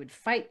would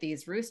fight.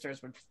 These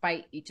roosters would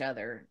fight each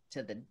other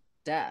to the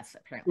death,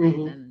 apparently. And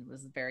Hmm. then it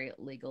was very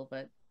illegal,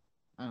 but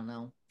I don't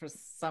know. For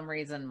some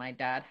reason, my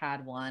dad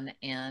had one,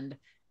 and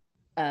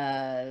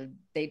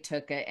they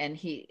took it, and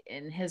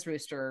his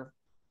rooster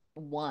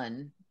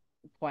won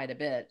quite a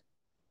bit.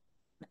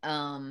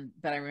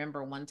 But I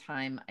remember one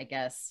time, I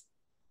guess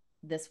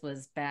this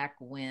was back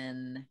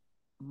when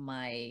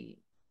my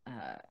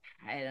uh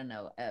I don't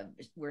know,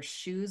 where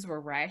shoes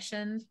were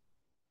rationed,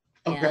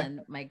 Okay.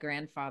 and my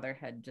grandfather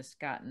had just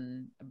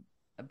gotten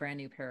a brand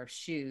new pair of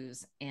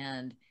shoes,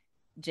 and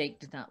Jake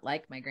did not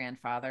like my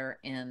grandfather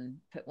and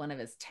put one of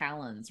his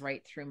talons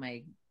right through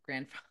my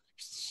grandfather's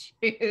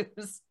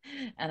shoes.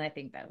 And I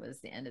think that was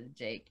the end of the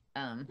Jake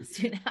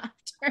soon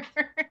after.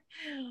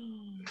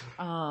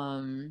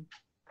 um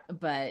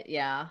but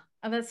yeah.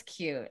 Oh, that's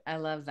cute. I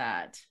love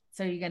that.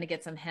 So you're gonna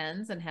get some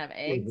hens and have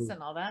eggs Hmm.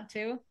 and all that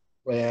too?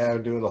 Yeah,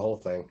 I'm doing the whole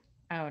thing.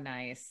 Oh,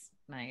 nice.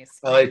 Nice.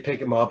 I like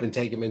pick him up and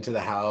take him into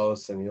the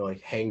house, and he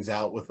like hangs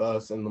out with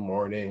us in the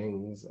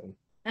mornings. And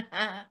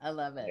I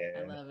love it.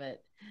 I yeah. love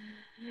it.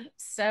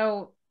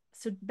 So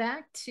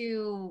back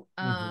to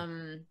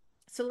Hmm.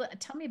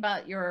 tell me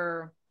about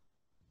your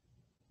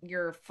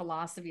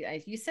philosophy.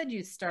 You said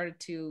you started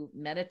to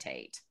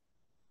meditate,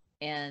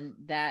 and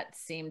that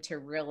seemed to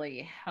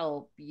really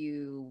help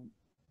you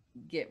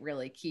get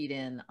really keyed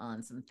in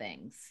on some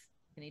things.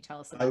 Can you tell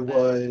us I about that?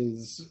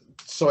 was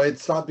so I had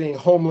stopped being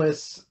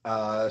homeless.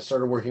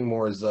 Started working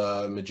more as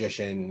a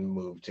magician.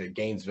 Moved to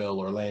Gainesville,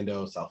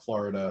 Orlando, South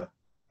Florida,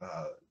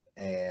 uh,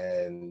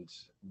 and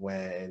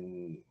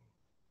when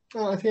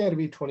I think I had to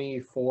be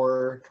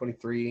 24,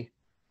 23,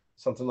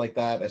 something like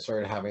that, I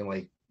started having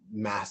like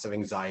massive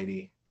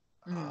anxiety,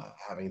 Mm-hmm.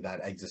 having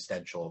that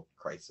existential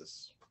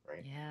crisis,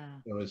 right? Yeah.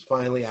 It was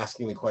finally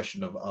asking the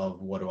question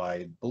of what do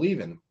I believe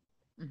in?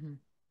 Mm-hmm.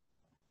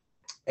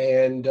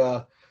 And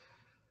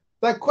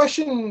that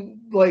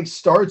question like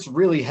starts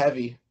really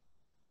heavy.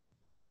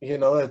 You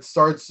know, it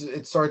starts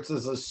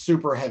as a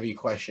super heavy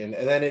question,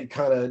 and then it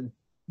kind of,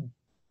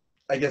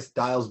 I guess,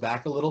 dials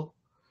back a little,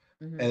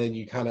 Mm-hmm. and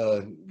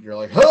then you're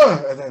like,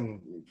 huh, and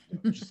then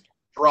it just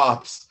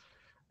drops,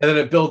 and then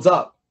it builds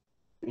up,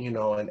 you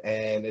know, and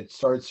it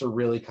starts to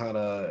really kind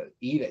of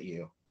eat at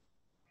you.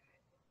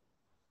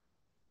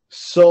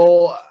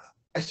 So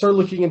I started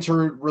looking into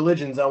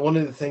religions, and one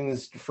of the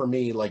things for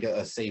me, like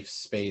a safe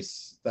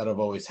space that I've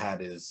always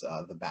had, is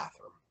the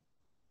bathroom.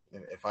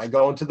 If I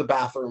go into the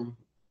bathroom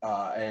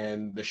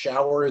and the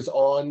shower is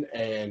on,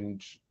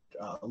 and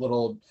a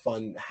little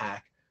fun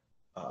hack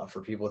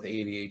for people with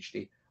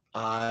ADHD,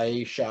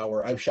 I've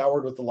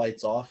showered with the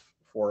lights off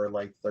for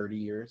like 30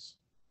 years.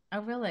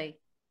 Oh, really?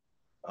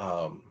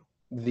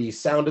 The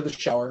sound of the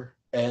shower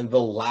and the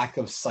lack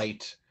of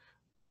sight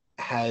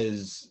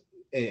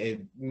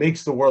it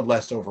makes the world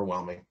less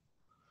overwhelming.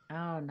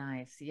 Oh,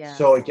 nice. Yeah.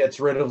 So it gets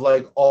rid of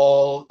like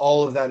all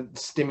of that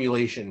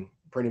stimulation,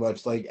 pretty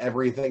much, like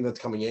everything that's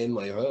coming in,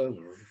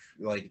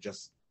 like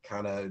just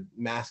kind of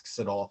masks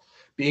it all.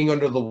 Being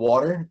under the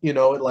water, you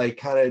know, it like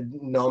kind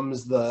of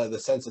numbs the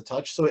sense of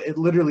touch. So it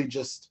literally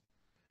just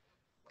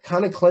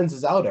kind of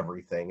cleanses out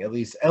everything, at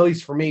least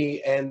for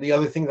me. And the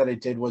other thing that it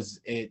did was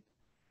it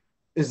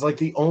is like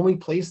the only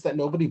place that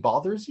nobody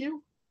bothers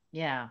you.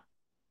 Yeah.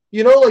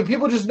 You know, like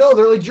people just know,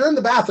 they're like, you're in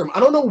the bathroom. I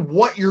don't know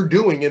what you're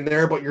doing in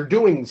there, but you're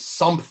doing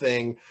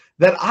something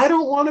that I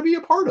don't want to be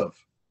a part of.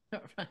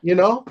 You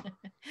know?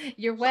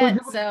 You're wet,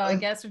 so I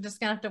guess we're just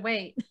gonna have to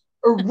wait.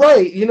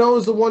 Right. You know, it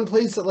was the one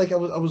place that like I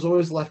was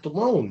always left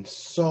alone.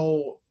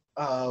 So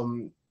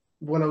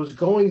when I was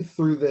going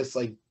through this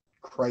like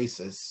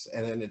crisis,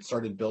 and then it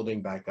started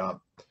building back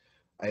up,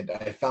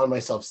 I found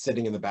myself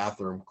sitting in the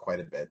bathroom quite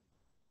a bit.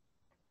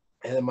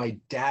 And then my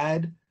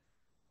dad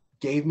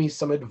gave me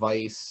some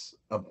advice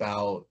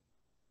about,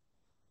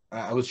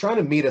 I was trying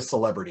to meet a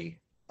celebrity.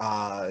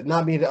 I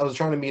was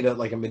trying to meet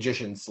a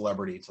magician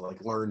celebrity to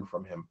like learn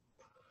from him.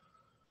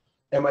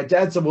 And my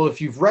dad said, well,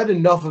 if you've read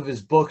enough of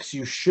his books,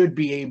 you should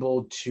be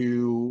able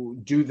to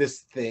do this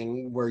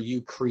thing where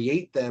you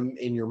create them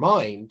in your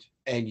mind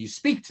and you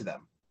speak to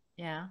them.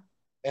 Yeah.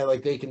 And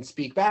like they can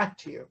speak back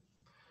to you.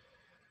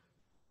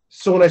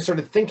 So when I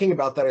started thinking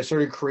about that, I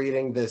started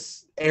creating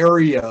this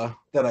area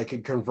that I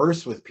could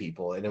converse with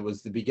people. And it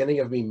was the beginning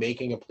of me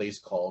making a place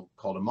called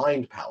a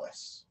mind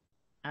palace.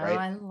 Right? Oh,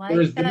 I like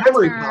There's that the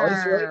memory term.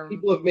 palace, right?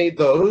 People have made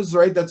those,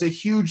 right? That's a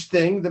huge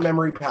thing, the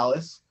memory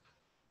palace.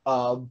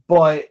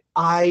 But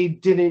I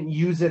didn't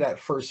use it at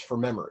first for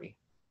memory.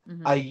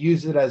 Mm-hmm. I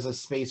use it as a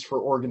space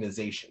for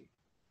organization.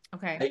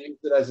 Okay. I use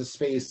it as a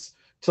space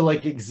to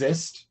like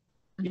exist,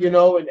 Mm-hmm. you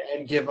know,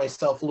 and give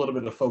myself a little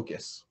bit of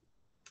focus.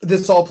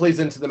 This all plays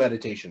into the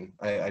meditation,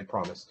 I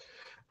promise.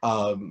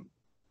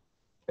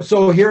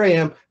 So here I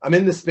am. I'm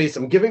in this space.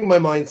 I'm giving my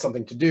mind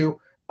something to do.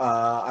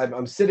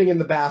 I'm sitting in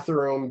the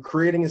bathroom,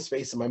 creating a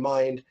space in my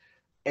mind,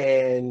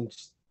 and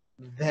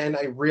then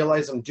I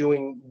realize I'm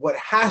doing what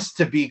has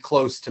to be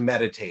close to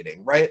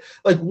meditating, right?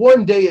 Like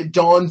one day it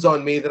dawns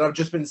on me that I've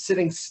just been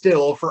sitting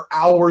still for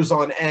hours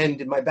on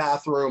end in my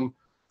bathroom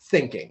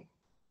thinking,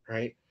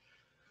 right?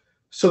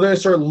 So then I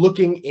started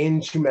looking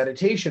into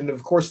meditation. And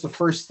of course, the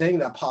first thing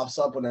that pops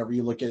up whenever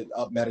you look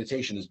up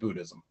meditation is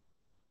Buddhism.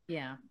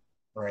 Yeah.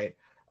 Right.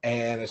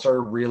 And I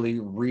started really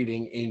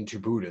reading into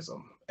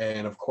Buddhism.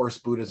 And of course,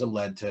 Buddhism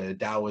led to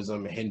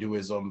Taoism,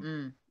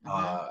 Hinduism,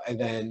 and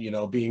then, you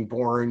know, being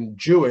born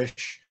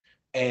Jewish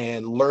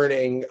and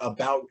learning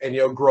about, and,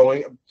 you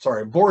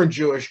know, born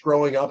Jewish,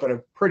 growing up in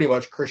a pretty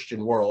much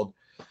Christian world,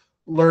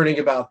 learning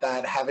about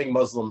that, having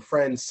Muslim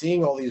friends,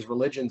 seeing all these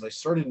religions, I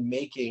started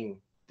making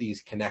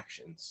these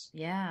connections.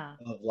 Yeah.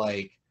 Of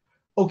like,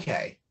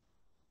 okay,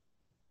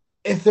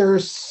 if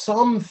there's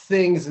some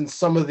things in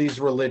some of these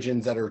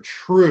religions that are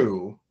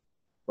true,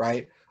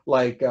 right?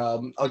 Like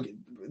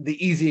the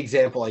easy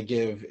example I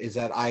give is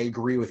that I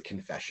agree with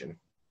confession,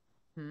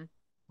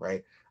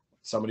 right?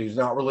 Somebody who's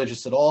not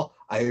religious at all,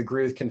 I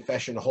agree with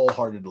confession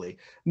wholeheartedly.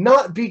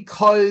 Not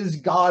because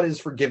God is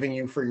forgiving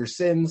you for your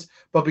sins,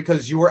 but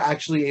because you were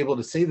actually able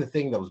to say the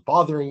thing that was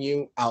bothering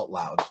you out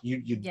loud. You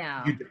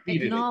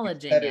defeated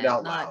acknowledging it. You said it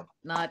out loud.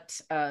 not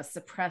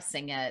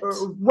suppressing it.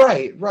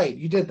 Right.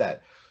 You did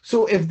that.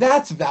 So if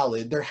that's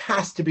valid, there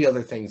has to be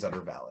other things that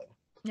are valid.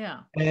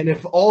 Yeah. And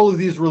if all of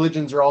these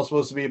religions are all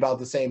supposed to be about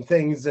the same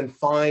things, then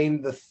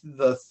find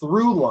the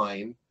through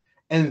line,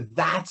 and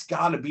that's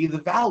got to be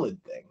the valid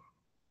thing.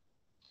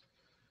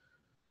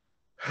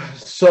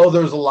 So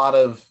there's a lot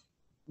of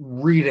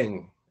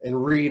reading,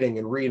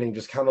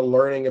 just kind of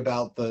learning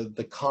about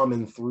the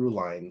common through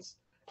lines.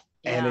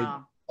 Yeah. And it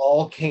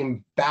all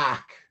came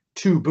back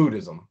to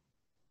Buddhism.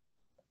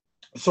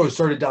 So I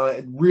started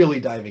really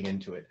diving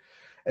into it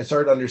and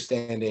started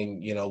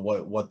understanding, you know,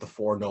 what the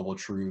Four Noble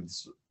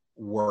Truths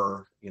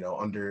were, you know,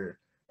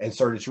 and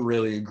started to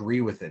really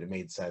agree with it. It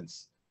made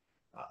sense.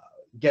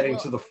 Getting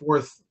to the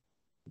fourth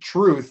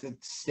truth,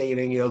 it's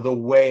stating, the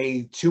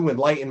way to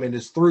enlightenment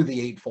is through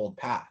the Eightfold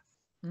Path.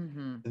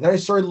 And then I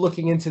started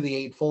looking into the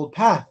Eightfold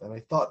Path, and I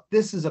thought,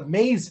 this is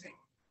amazing,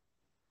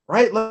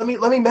 right? Let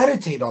me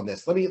meditate on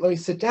this. Let me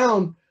sit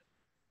down.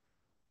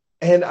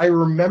 And I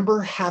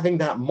remember having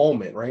that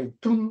moment, right?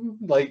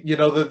 Like,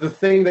 the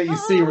thing that you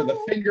see where the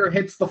finger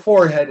hits the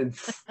forehead and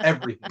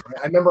everything,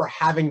 right? I remember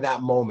having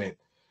that moment.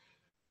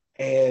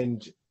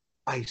 And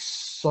I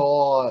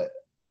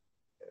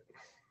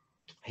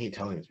hate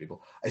telling these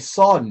people, I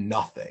saw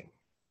nothing.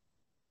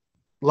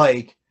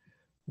 Like,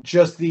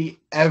 just the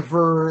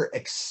ever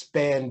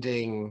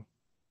expanding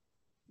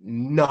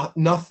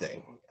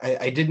nothing.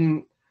 I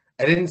didn't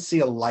see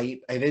a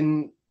light. I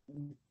didn't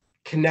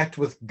connect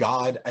with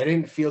God. I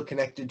didn't feel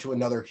connected to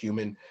another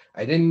human.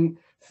 I didn't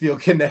feel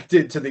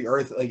connected to the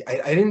earth. Like,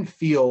 I didn't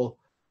feel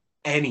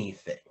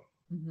anything.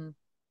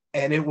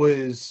 And it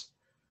was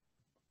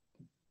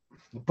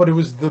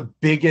the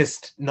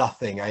biggest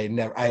nothing I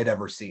had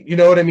ever seen. You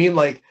know what I mean?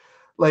 Like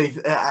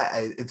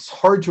it's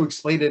hard to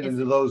explain it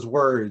into those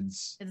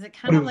words. Is it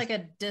kind of like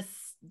a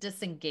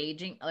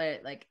disengaging,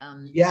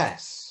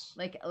 yes,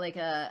 like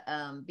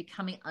a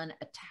becoming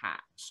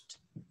unattached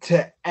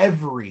to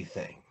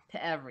everything.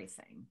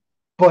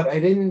 But I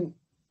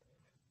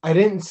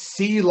didn't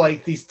see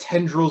like these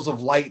tendrils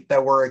of light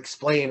that were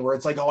explained, where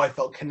it's like, oh, I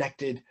felt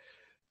connected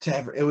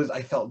to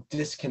I felt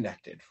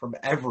disconnected from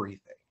everything.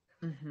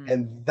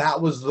 And that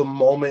was the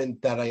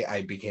moment that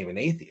I became an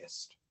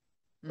atheist.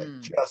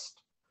 Like,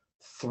 just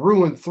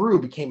through and through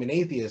became an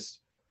atheist.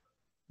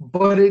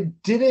 But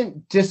it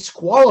didn't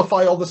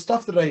disqualify all the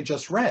stuff that I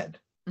just read.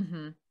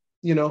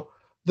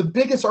 The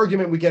biggest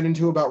argument we get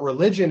into about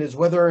religion is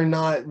whether or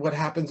not what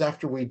happens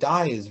after we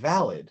die is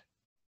valid.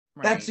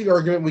 Right. That's the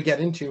argument we get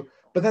into,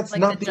 but that's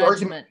like not the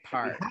argument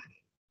part.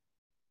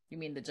 You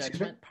mean the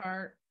judgment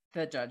part?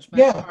 The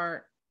judgment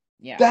part?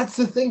 Yeah. That's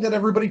the thing that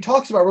everybody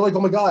talks about. We're like,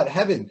 oh my God,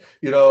 heaven,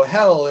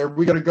 hell, are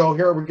we going to go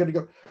here? Are we going to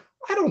go?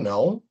 I don't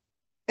know.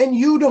 And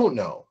you don't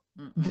know.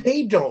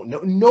 They don't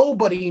know.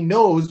 Nobody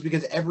knows,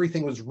 because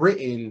everything was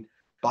written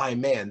by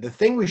man. The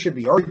thing we should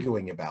be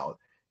arguing about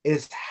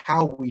is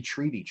how we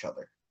treat each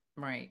other.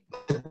 Right.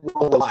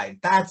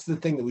 That's the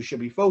thing that we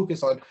should be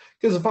focused on.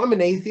 Because if I'm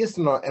an atheist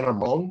and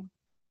I'm wrong,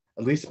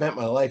 at least spent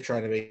my life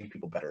trying to make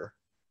people better.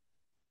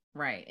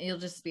 Right. And you'll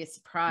just be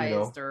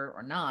surprised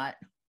or not.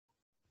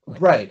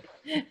 Right.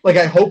 Like,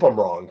 I hope I'm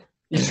wrong.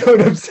 You know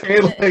what I'm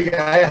saying? Like,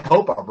 I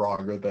hope I'm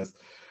wrong with this.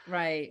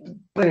 Right.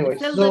 But anyway,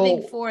 so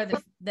living for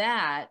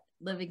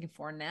living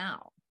for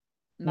now.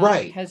 Not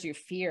right. Because you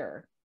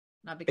fear.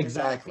 Not because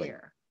exactly. of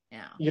fear.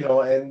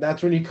 Yeah. And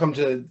that's when you come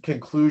to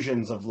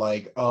conclusions of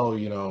like,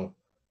 oh,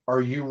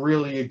 are you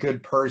really a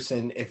good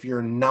person if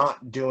you're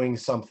not doing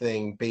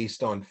something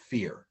based on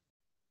fear?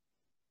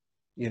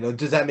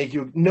 Does that make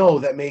you? No,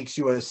 that makes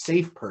you a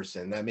safe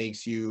person. That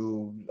makes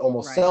you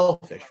almost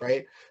selfish,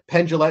 right?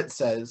 Penn Jillette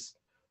says,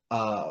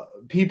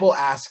 people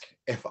ask,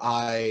 if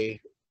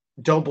I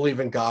don't believe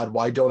in God,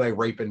 why don't I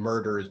rape and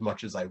murder as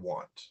much as I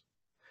want?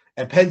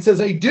 And Penn says,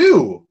 I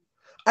do.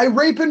 I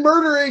rape and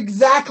murder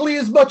exactly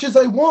as much as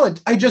I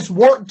want. I just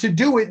want to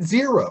do it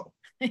zero.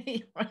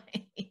 Right.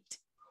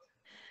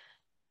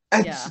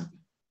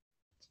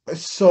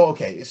 So,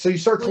 okay. So you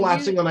start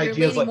collapsing on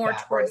ideas like more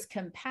that. Towards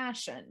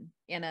compassion,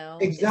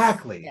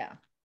 Exactly. Yeah.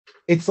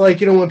 It's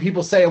like, when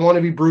people say, I want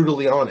to be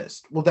brutally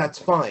honest. Well, that's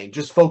fine.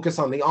 Just focus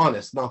on the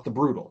honest, not the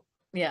brutal.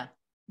 Yeah.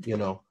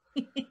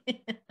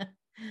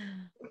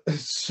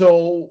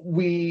 So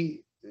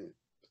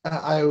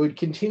I would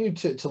continue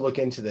to look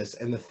into this.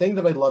 And the thing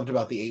that I loved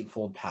about the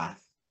Eightfold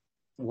Path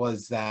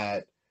was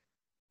that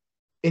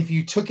if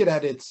you took it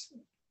at its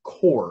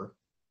core,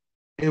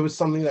 it was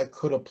something that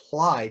could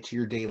apply to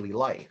your daily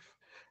life.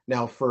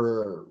 Now,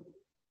 for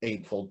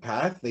Eightfold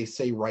Path, they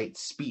say right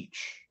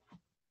speech,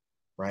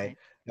 right?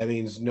 That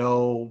means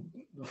no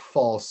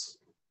false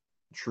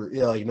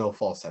no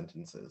false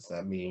sentences.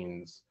 That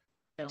means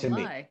don't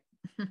lie.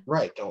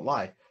 Right, don't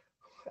lie.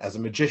 As a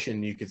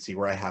magician, you could see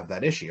where I have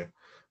that issue.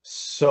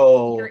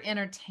 So you're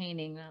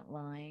entertaining, not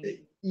lying.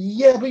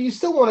 Yeah, but you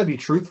still want to be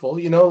truthful,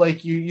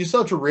 like you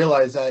still have to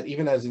realize that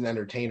even as an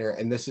entertainer,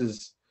 and this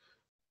is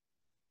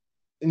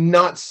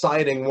not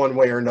siding one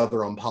way or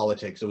another on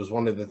politics. It was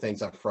one of the things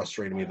that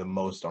frustrated me the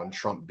most on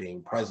Trump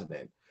being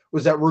president,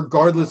 was that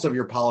regardless of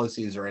your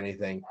policies or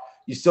anything,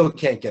 you still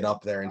can't get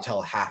up there and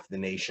tell half the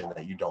nation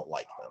that you don't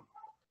like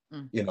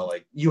them.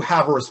 Like, you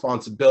have a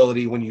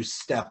responsibility when you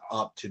step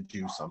up to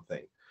do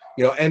something.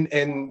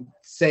 And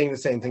saying the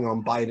same thing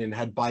on Biden.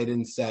 Had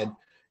Biden said,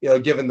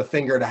 given the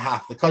finger to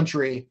half the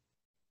country,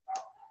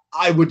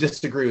 I would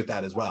disagree with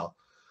that as well.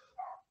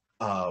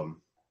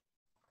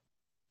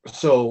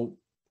 So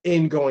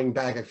in going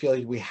back, I feel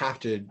like we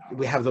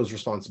have those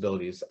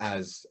responsibilities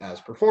as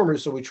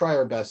performers. So we try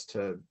our best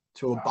to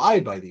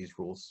abide by these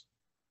rules,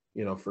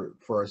 for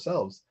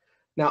ourselves.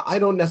 Now, I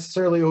don't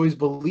necessarily always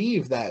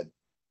believe that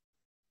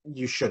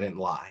you shouldn't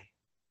lie.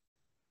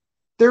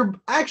 There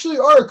actually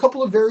are a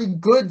couple of very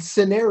good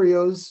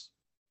scenarios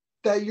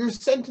that your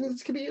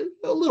sentence could be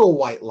a little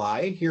white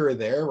lie here or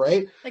there,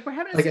 right? Like, we're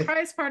having a Like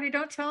surprise party.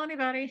 Don't tell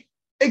anybody.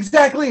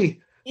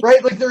 exactly,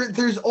 right? Like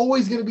there's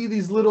always going to be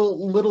these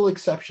little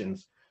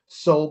exceptions.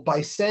 So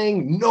by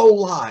saying no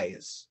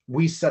lies,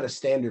 we set a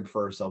standard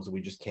for ourselves that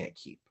we just can't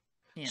keep.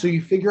 Yeah. So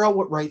you figure out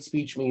what right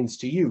speech means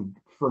to you.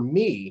 For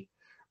me,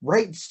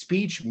 right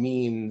speech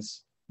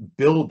means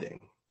building.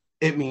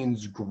 It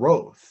means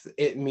growth.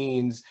 It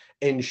means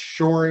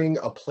ensuring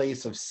a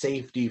place of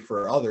safety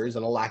for others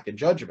and a lack of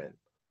judgment.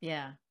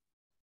 Yeah.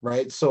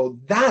 Right? So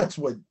that's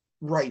what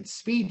right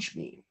speech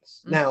means.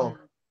 Mm-hmm. Now,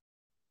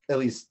 at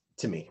least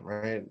to me,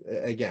 right?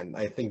 Again,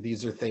 I think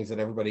these are things that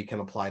everybody can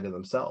apply to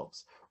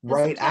themselves.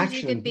 Right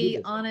action. You could be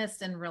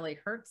honest and really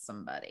hurt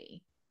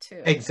somebody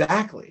too.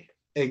 Exactly.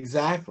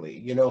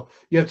 You know,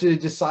 you have to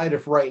decide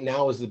if right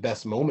now is the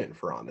best moment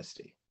for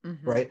honesty.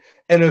 Mm-hmm. Right?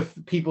 And if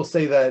people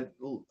say that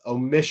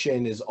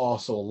omission is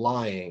also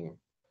lying,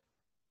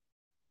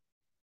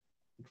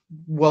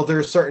 well, there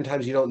are certain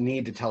times you don't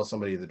need to tell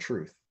somebody the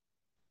truth.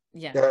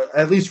 Yeah.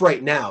 At least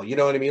right now, you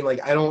know what I mean?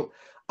 Like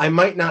I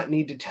might not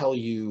need to tell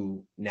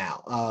you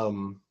now.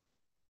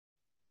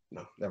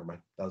 No, never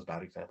mind. That was a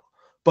bad example.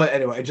 But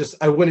anyway,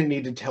 I wouldn't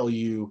need to tell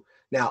you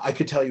now. I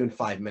could tell you in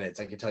 5 minutes.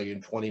 I could tell you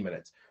in 20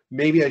 minutes.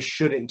 Maybe I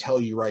shouldn't tell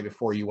you right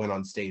before you went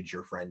on stage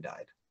your friend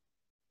died.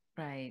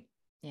 Right.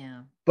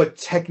 Yeah. But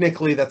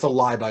technically that's a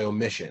lie by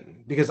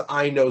omission, because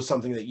I know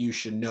something that you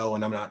should know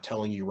and I'm not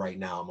telling you right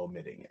now, I'm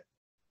omitting it.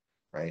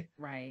 Right?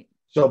 Right.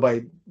 So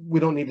we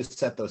don't need to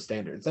set those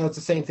standards. Now it's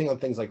the same thing on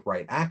things like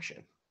right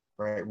action.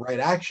 Right? Right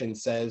action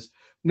says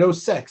no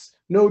sex,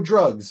 no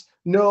drugs,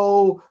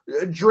 no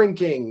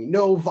drinking,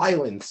 no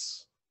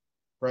violence.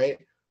 Right?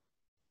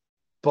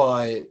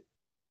 But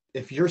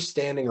if you're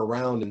standing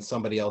around and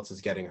somebody else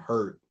is getting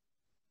hurt,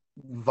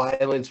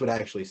 violence would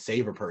actually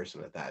save a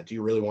person at that. Do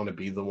you really want to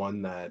be the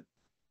one that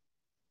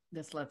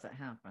just lets it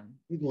happen?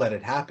 Let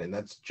it happen.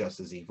 That's just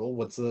as evil.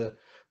 What's the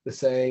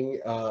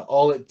saying?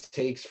 All it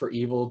takes for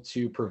evil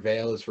to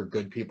prevail is for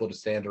good people to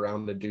stand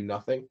around and do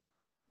nothing.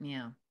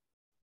 Yeah.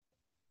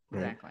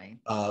 Right? Exactly.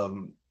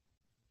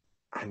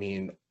 I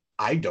mean,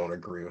 I don't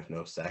agree with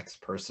no sex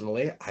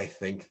personally. I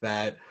think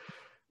that,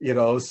 you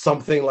know,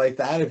 something like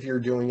that, if you're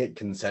doing it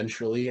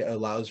consensually,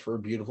 allows for a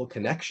beautiful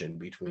connection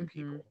between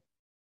people.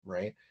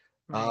 Right?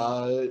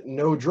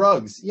 No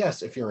drugs.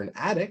 Yes, if you're an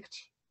addict,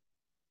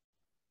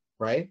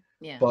 right?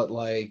 Yeah. But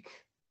like,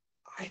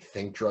 I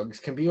think drugs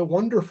can be a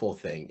wonderful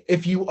thing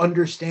if you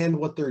understand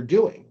what they're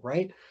doing,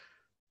 right?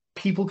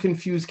 People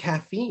confuse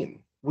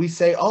caffeine. We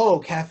say, oh,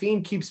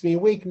 caffeine keeps me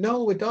awake.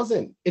 No, it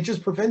doesn't. It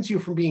just prevents you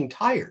from being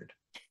tired.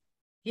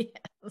 Yes.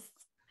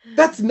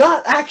 That's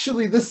not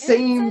actually the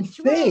same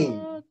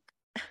thing.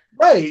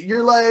 Right.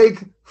 You're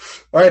like,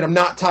 all right, I'm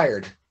not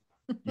tired.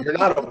 You're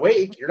not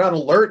awake. You're not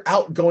alert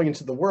out going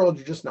into the world.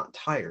 You're just not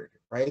tired.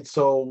 Right.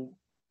 So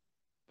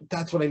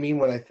that's what I mean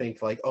when I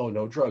think like, oh,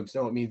 no drugs.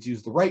 No, it means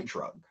use the right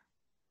drug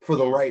for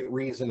the right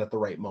reason at the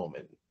right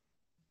moment.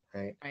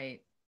 Right.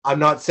 Right. I'm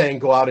not saying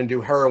go out and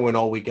do heroin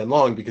all weekend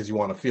long because you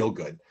want to feel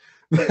good.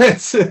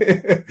 That's,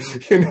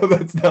 you know,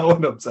 that's not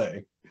what I'm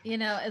saying. You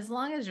know, as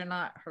long as you're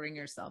not hurting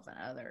yourself and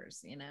others,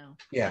 you know.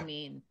 Yeah. I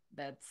mean,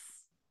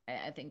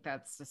 I think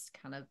that's just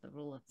kind of the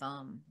rule of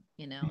thumb,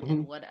 you know,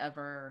 in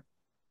whatever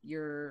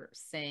you're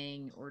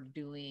saying or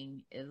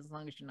doing, as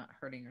long as you're not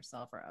hurting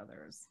yourself or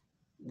others.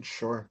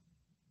 Sure.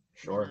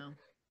 You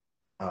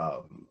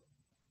know?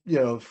 You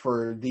know,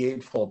 for the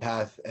Eightfold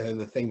Path, and then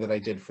the thing that I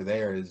did for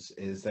there is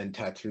then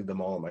tattooed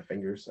them all on my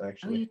fingers,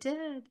 actually. Oh, you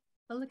did?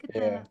 Oh, look at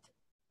that.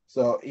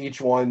 So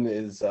each one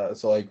is so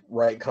like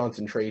right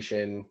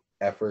concentration,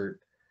 effort,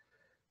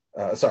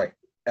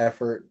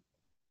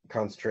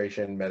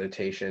 concentration,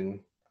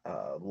 meditation,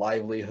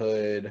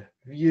 livelihood,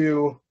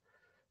 view,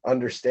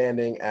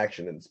 understanding,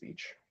 action, and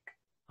speech.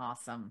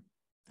 Awesome.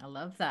 I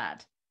love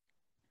that.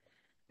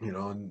 You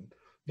know, and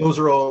those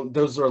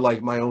are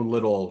like my own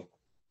little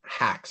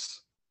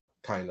hacks,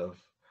 kind of.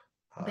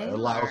 It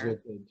allows me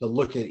to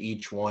look at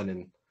each one,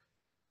 and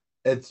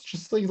it's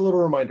just like a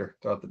little reminder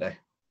throughout the day.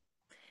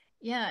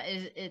 Yeah,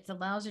 it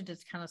allows you to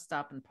just kind of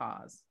stop and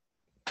pause.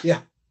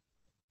 Yeah.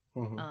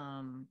 You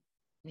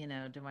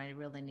know, do I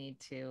really need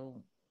to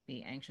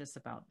be anxious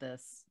about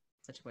this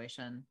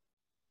situation?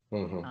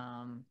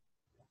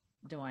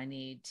 Do I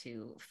need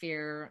to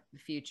fear the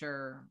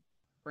future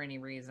for any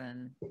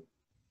reason?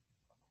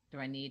 Do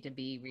I need to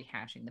be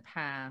rehashing the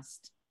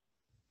past?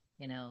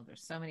 You know,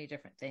 there's so many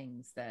different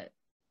things that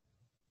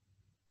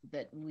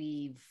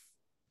we've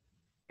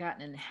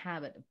gotten in the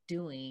habit of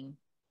doing,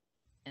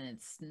 and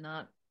it's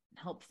not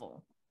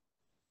helpful.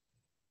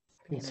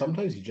 And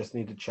sometimes you just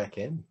need to check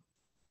in.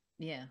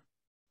 Yeah.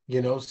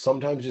 You know,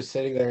 sometimes just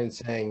sitting there and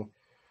saying,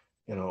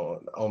 you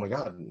know, oh my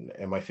God,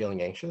 am I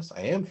feeling anxious?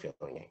 I am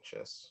feeling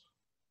anxious.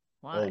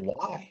 Why? Well,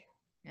 why?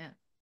 Yeah.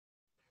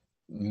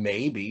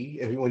 Maybe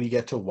when you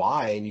get to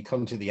why and you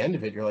come to the end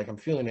of it, you're like, I'm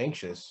feeling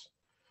anxious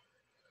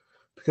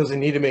because I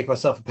need to make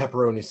myself a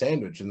pepperoni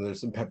sandwich and there's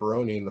some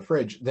pepperoni in the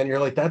fridge. Then you're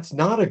like, that's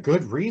not a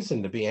good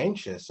reason to be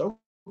anxious.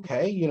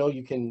 okay,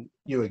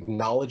 you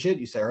acknowledge it.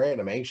 You say, all right,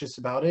 I'm anxious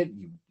about it.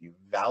 You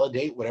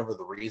validate whatever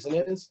the reason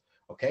is.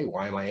 Okay,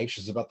 why am I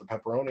anxious about the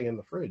pepperoni in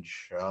the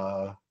fridge?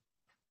 Am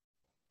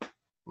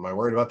I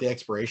worried about the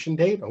expiration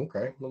date?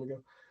 Okay, let me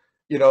go.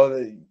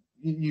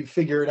 You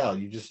figure it out.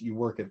 You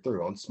work it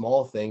through. On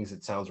small things,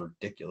 it sounds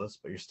ridiculous,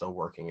 but you're still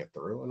working it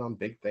through. And on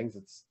big things,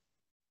 it's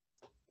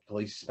at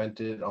least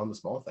spent it on the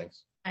small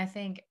things. I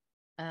think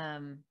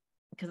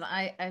because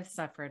I've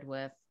suffered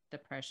with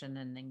depression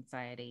and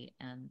anxiety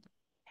and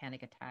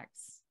panic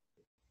attacks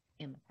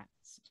in the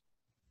past.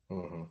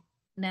 Mm-hmm.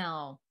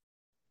 Now,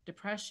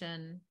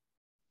 depression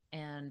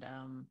and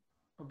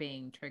or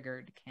being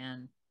triggered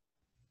can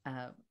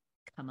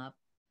come up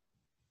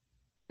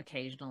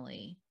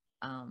occasionally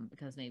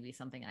because maybe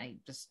something I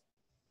just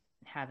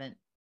haven't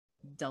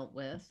dealt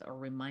with or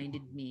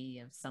reminded me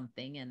of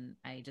something, and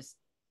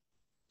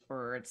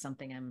or it's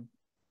something I'm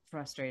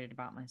frustrated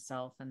about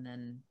myself, and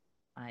then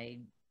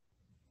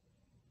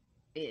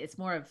it's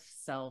more of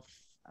self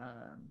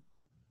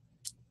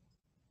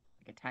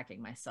like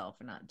attacking myself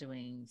for not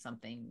doing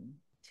something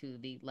to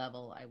the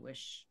level I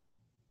wish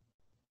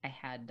I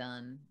had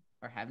done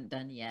or haven't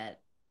done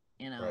yet,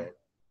 Right.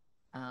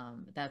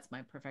 That's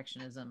my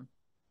perfectionism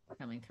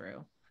coming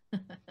through.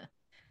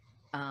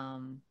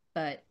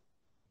 But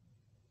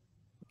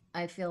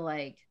I feel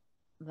like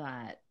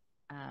that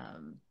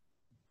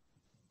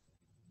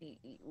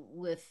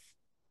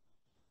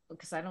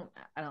because I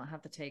don't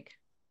have to take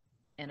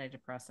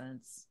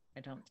antidepressants, I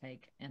don't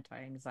take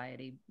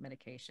anti-anxiety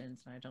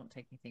medications, and I don't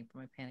take anything for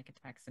my panic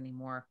attacks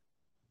anymore.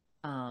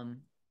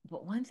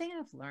 But one thing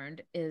I've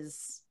learned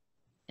is,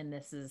 and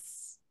this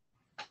has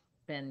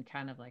been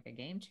kind of like a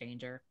game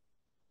changer,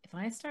 if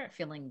I start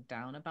feeling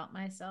down about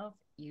myself,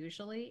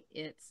 usually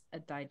it's a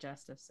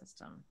digestive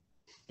system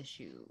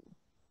issue.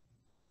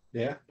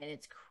 Yeah. And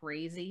it's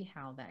crazy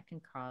how that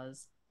can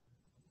cause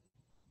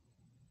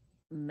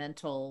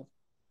mental,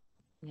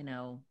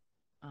 your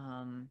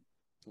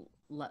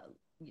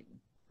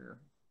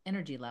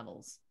energy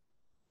levels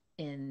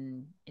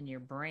in your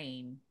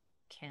brain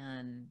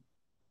can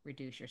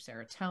reduce your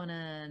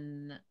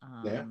serotonin,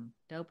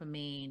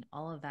 dopamine,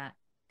 all of that,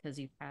 because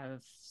you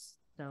have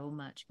so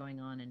much going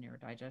on in your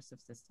digestive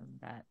system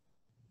that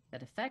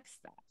affects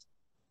that.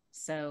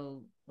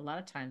 So a lot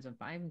of times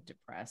if I'm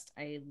depressed,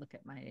 I look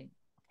at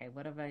okay,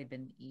 what have I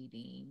been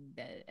eating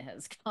that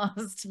has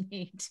caused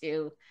me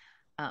to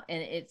and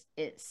it's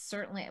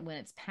certainly when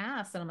it's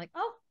passed and I'm like,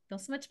 oh, I feel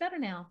so much better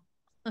now.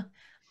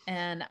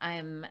 And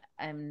I'm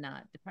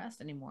not depressed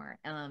anymore.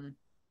 And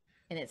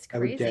it's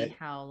crazy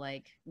how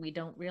like we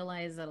don't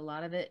realize that a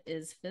lot of it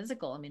is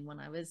physical. I mean, when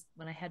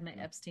I had my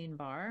Epstein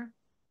Barr,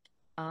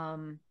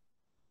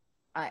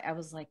 I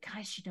was like,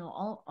 gosh,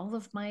 all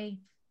of my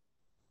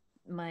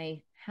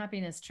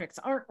happiness tricks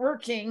aren't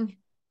working.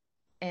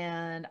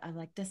 And I'm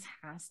like, this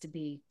has to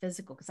be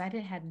physical, because I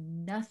had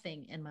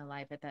nothing in my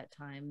life at that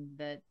time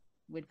that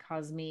would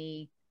cause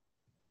me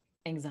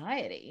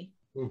anxiety,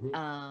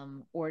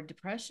 or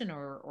depression,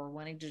 or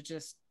wanting to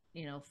just,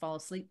 fall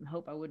asleep and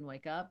hope I wouldn't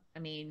wake up. I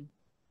mean,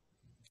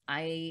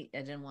 I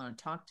didn't want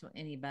to talk to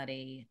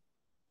anybody.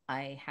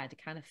 I had to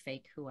kind of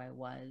fake who I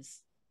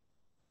was,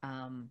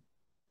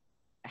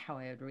 how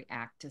I would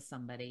react to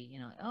somebody,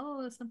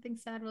 oh, something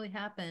sad really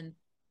happened.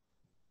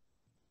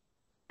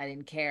 I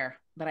didn't care,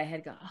 but I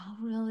had to go, oh,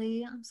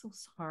 really? I'm so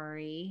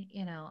sorry,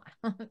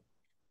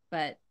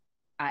 but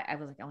I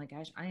was like, oh my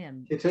gosh, I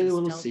am just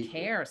don't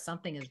care.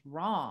 Something is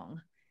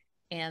wrong.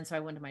 And so I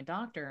went to my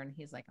doctor and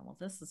he's like, well,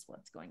 this is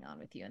what's going on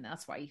with you. And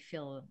that's why you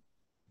feel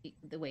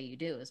the way you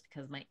do, is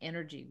because my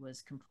energy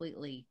was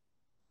completely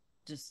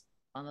just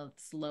on the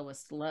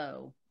lowest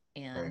low.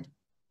 And,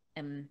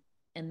 and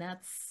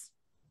that's,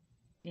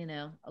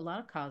 a lot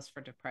of cause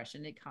for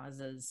depression. It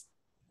causes,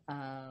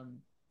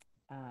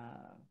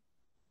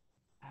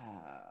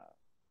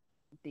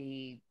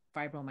 the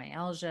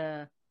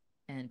fibromyalgia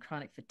and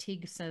chronic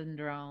fatigue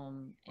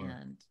syndrome.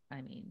 And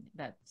I mean,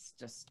 that's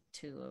just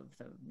two of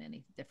the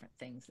many different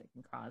things that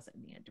can cause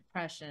it,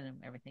 depression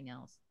and everything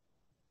else.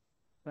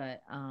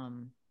 But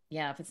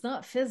yeah, if it's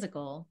not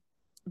physical,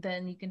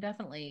 then you can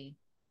definitely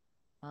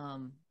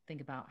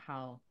think about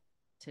how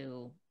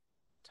to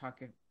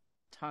talk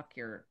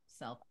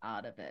yourself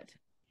out of it,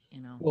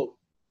 Well,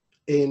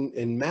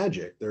 in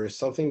magic, there is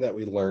something that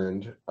we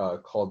learned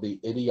called the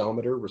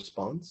idiometer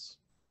response.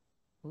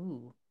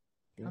 Ooh,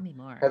 tell me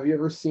more. Have you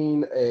ever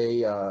seen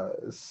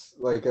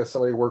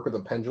somebody work with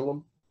a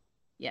pendulum?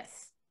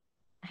 Yes,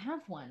 I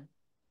have one.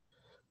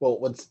 Well,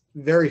 what's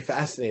very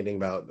fascinating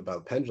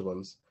about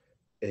pendulums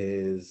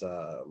is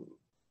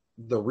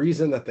the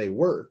reason that they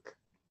work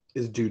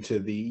is due to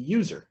the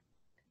user.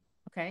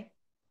 Okay.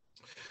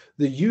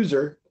 The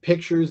user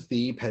pictures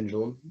the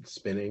pendulum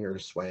spinning or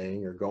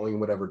swaying or going in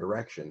whatever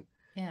direction.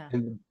 Yeah.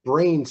 And the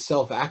brain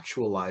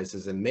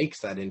self-actualizes and makes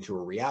that into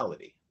a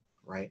reality,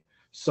 right?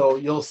 So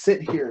you'll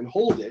sit here and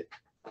hold it,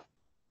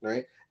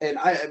 right? And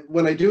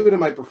when I do it in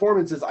my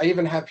performances, I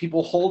even have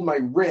people hold my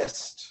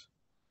wrist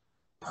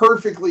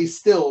perfectly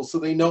still so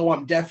they know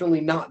I'm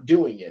definitely not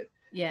doing it.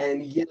 Yeah.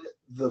 And yet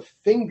the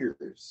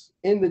fingers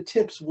in the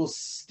tips will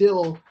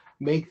still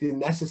make the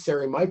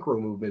necessary micro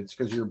movements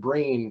because your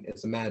brain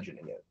is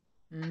imagining it.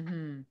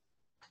 Mm-hmm.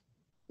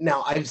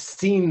 Now, I've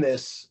seen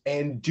this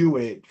and do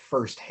it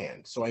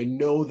firsthand, so I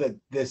know that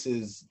this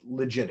is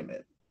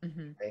legitimate.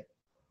 Mm-hmm. Right?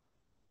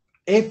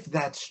 If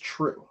that's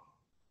true,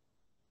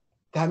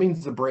 that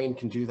means the brain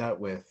can do that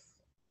with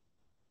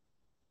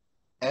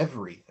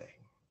everything.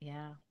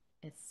 Yeah.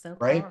 It's so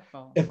Right?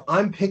 powerful. If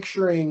I'm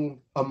picturing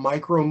a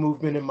micro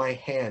movement in my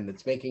hand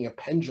that's making a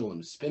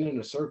pendulum spin in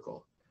a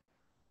circle,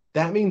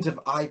 that means if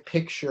I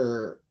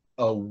picture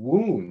a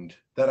wound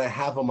that I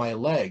have on my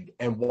leg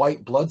and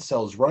white blood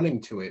cells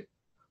running to it,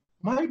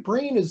 my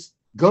brain is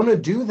going to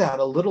do that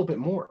a little bit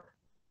more.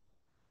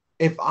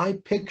 If I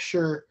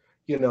picture,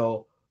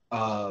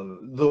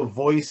 the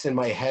voice in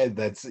my head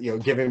that's,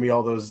 giving me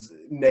all those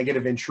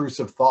negative,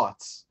 intrusive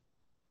thoughts,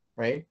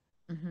 right?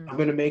 Mm-hmm. I'm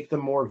going to make them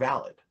more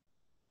valid.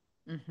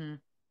 Mm-hmm.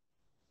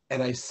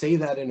 And I say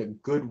that in a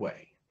good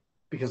way,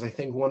 because I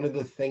think one of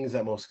the things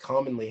that most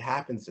commonly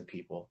happens to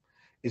people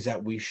is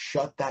that we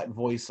shut that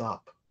voice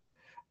up.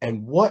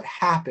 And what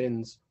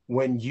happens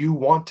when you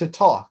want to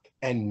talk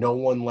and no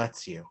one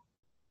lets you?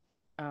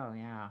 Oh,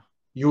 yeah.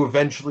 You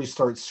eventually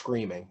start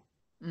screaming.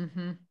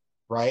 Mm-hmm.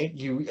 Right?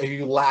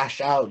 You lash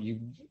out.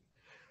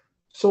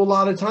 So a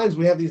lot of times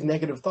we have these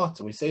negative thoughts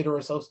and we say to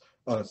ourselves,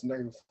 "Oh, it's a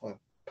negative thought.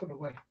 Put it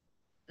away."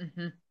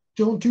 Mm-hmm.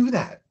 Don't do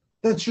that.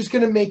 That's just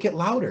going to make it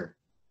louder.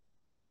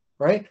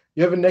 Right?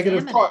 You have a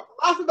negative thought.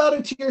 Laugh about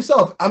it to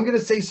yourself. I'm going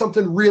to say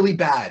something really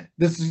bad.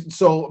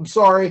 I'm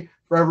sorry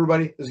for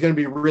everybody. It's going to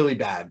be really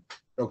bad.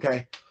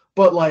 Okay?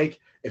 But like,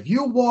 if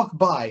you walk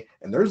by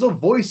and there's a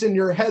voice in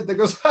your head that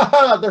goes, "Ha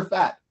ha, they're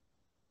fat."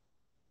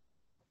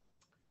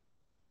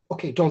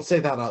 Okay, don't say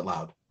that out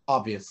loud,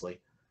 obviously.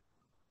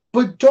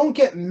 But don't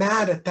get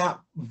mad at that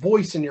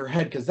voice in your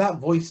head, because that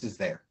voice is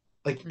there.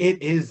 Like,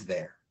 it is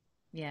there.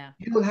 Yeah.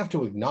 You don't have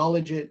to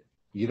acknowledge it.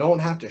 You don't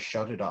have to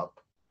shut it up.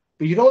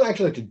 But you don't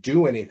actually have to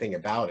do anything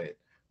about it.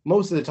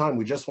 Most of the time,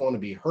 we just want to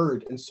be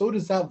heard, and so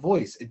does that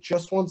voice. It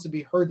just wants to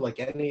be heard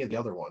like any of the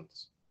other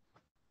ones.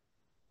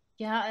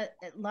 Yeah,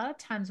 a lot of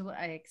times what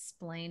I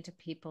explain to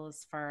people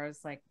as far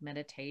as like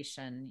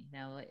meditation,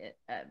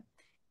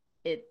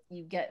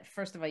 you get,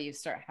 first of all, you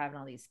start having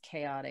all these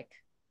chaotic,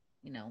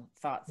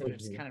 thoughts that are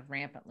just kind of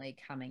rampantly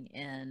coming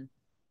in,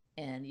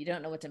 and you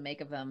don't know what to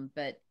make of them.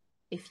 But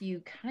if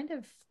you kind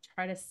of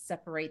try to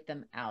separate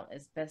them out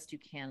as best you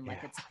can,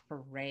 like it's a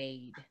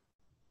parade.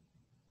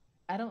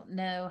 I don't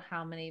know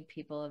how many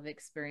people have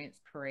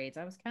experienced parades.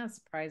 I was kind of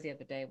surprised the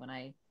other day when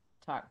I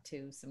talked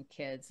to some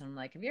kids and I'm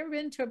like, "Have you ever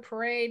been to a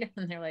parade?"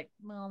 And they're like,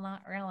 "Well,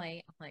 not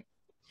really." I'm like,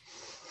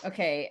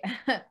 "Okay."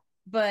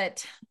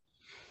 But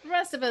the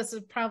rest of us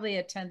have probably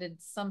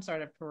attended some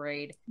sort of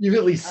parade. You've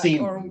at least seen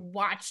or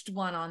watched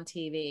one on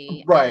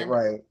TV. Right,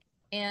 right.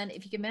 And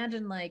if you can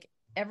imagine, like,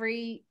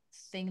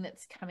 everything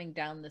that's coming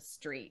down the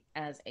street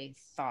as a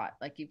thought,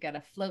 like you've got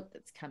a float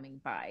that's coming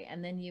by,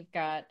 and then you've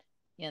got,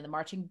 the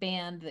marching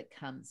band that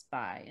comes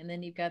by, and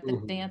then you've got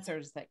the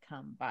dancers that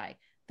come by.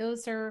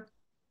 Those are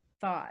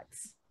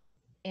thoughts.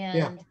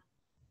 And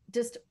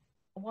just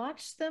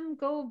watch them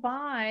go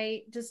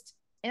by, just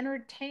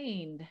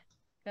entertained.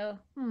 Go,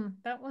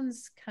 that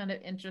one's kind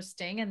of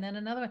interesting. And then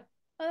another one,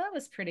 oh, that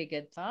was pretty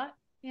good thought.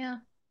 Yeah.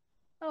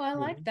 Oh, I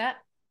like that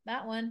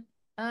one.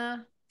 I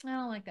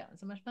don't like that one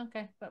so much.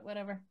 Okay, but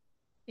whatever.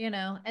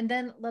 And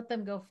then let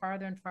them go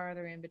farther and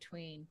farther in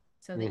between,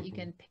 so that you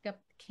can pick up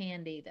the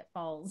candy that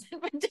falls in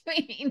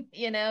between,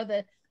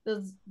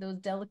 those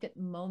delicate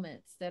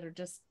moments that are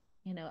just,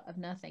 of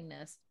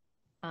nothingness.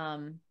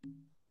 And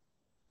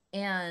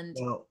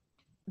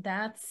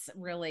that's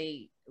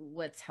really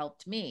what's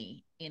helped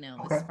me,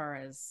 as far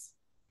as,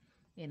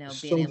 being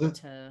able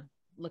to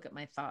look at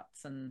my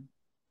thoughts and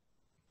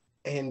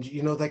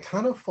that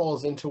kind of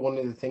falls into one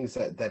of the things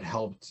that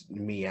helped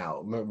me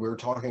out. We were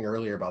talking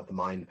earlier about the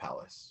mind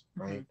palace,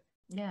 right?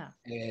 Yeah.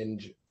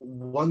 And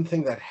one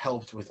thing that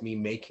helped with me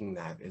making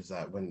that is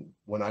that when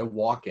I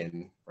walk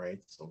in, right?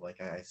 So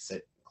like I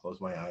sit, close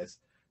my eyes.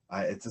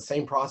 It's the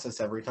same process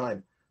every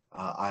time.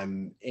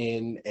 I'm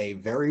in a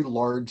very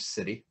large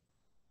city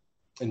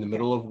in the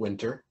middle of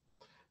winter.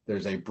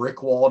 There's a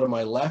brick wall to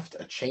my left,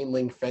 a chain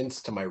link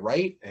fence to my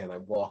right, and I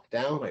walk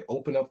down. I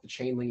open up the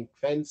chain link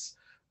fence,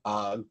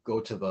 go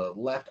to the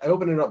left. I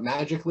open it up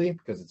magically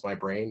because it's my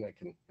brain. I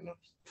can,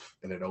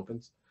 and it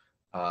opens.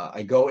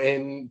 I go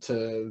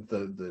into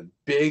the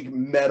big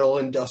metal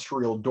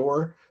industrial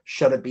door,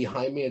 shut it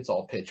behind me. It's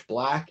all pitch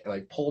black, and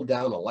I pull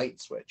down a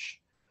light switch.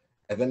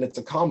 And then it's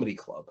a comedy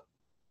club.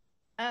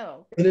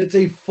 Oh. And it's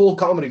a full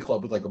comedy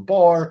club with like a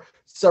bar,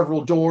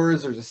 several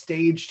doors. There's a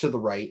stage to the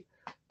right.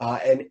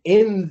 And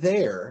in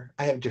there,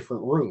 I have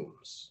different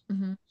rooms.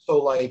 So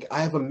like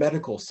I have a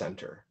medical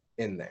center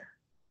in there.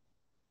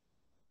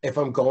 If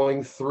I'm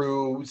going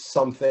through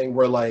something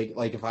where like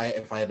if I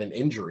have an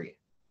injury,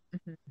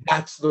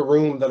 that's the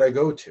room that I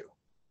go to.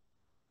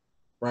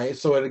 Right?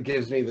 So it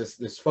gives me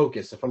this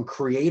focus. If I'm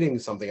creating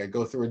something, I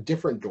go through a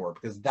different door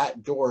because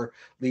that door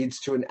leads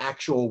to an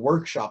actual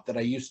workshop that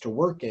I used to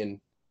work in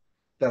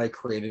that I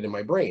created in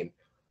my brain.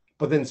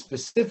 But then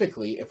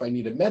specifically, if I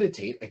need to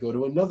meditate, I go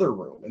to another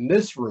room. And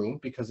this room,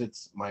 because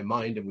it's my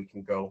mind and we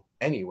can go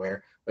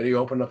anywhere, but you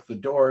open up the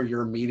door,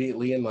 you're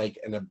immediately in like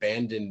an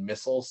abandoned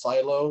missile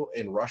silo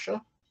in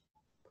Russia.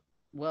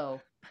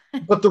 Whoa.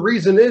 But the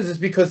reason is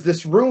because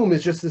this room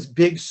is just this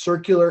big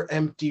circular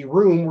empty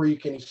room where you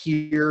can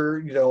hear,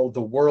 you know,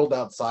 the world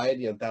outside.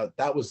 You know,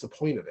 that was the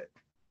point of it.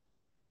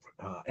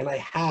 And I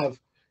have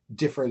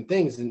different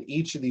things, and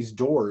each of these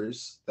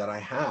doors that I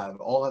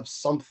have all have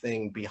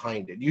something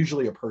behind it,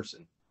 usually a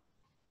person.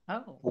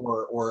 Oh.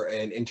 Or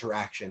an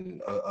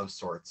interaction of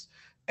sorts.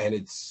 And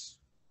it's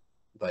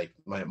like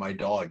my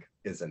dog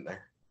is in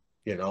there,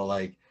 you know,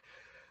 like,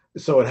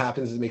 so what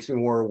happens is it makes me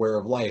more aware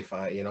of life.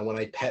 You know, when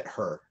I pet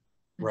her,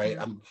 right,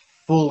 I'm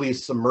fully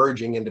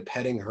submerging into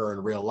petting her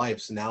in real life.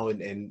 So now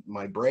in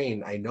my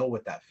brain, I know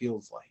what that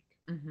feels like.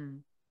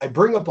 I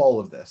bring up all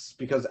of this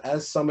because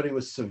as somebody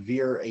with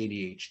severe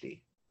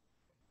ADHD,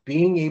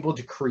 being able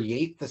to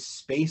create the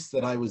space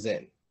that I was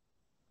in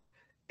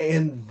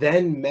and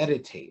then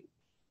meditate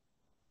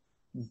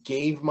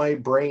gave my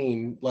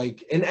brain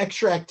like an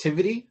extra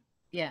activity.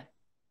 Yeah.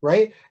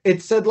 Right?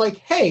 It said like,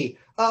 hey,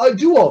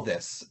 do all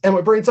this. And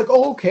my brain's like,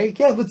 oh, okay,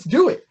 yeah, let's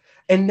do it.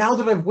 And now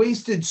that I've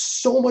wasted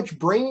so much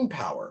brain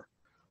power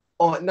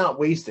on, not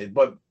wasted,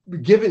 but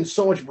given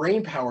so much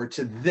brain power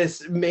to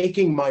this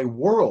making my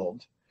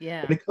world,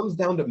 Yeah. when it comes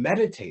down to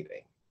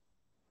meditating,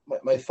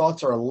 my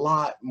thoughts are a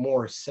lot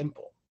more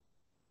simple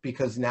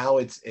because now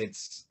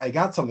it's I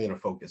got something to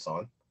focus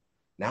on.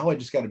 Now I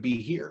just got to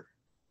be here.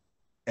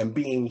 And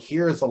being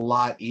here is a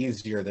lot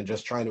easier than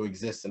just trying to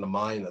exist in a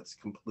mind that's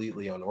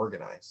completely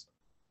unorganized.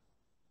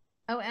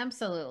 Oh,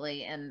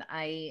 absolutely. And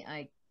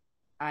I'm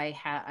I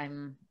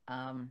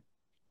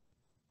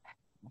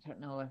don't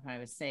know if I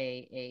would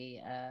say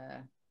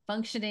a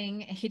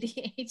functioning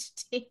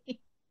ADHD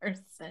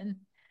person.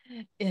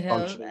 You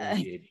know,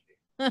 Functioning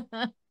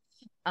ADHD.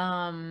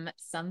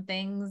 some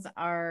things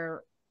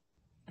are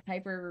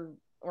hyper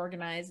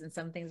organized and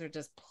some things are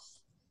just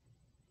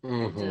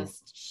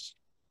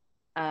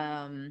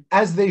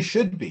as they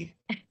should be.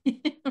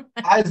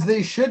 As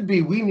they should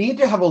be. We need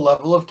to have a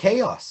level of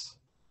chaos.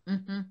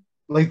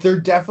 Like there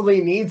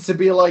definitely needs to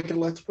be like,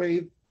 let's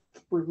wait,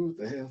 remove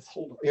this,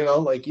 hold on, you know,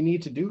 like you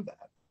need to do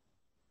that.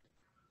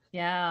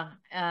 Yeah.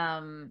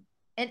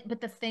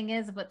 But the thing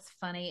is, what's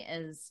funny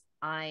is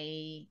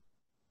I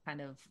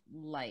kind of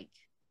like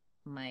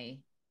my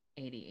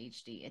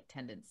ADHD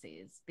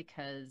tendencies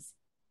because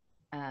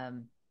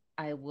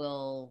I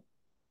will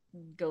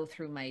go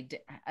through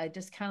I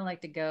just kind of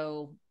like to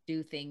go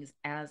do things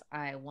as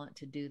I want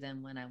to do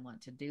them when I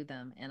want to do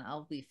them. And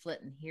I'll be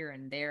flitting here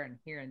and there and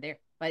here and there.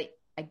 But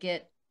I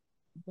get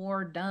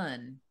more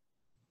done,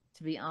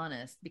 to be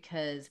honest,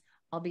 because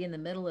I'll be in the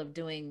middle of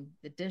doing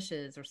the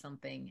dishes or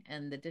something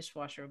and the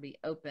dishwasher will be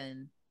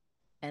open.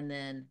 And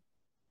then,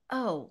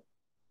 oh,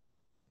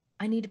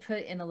 I need to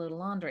put in a little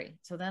laundry.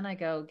 So then I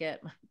go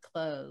get my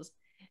clothes.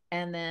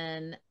 And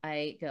then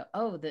I go,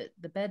 oh, the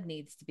bed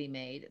needs to be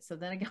made. So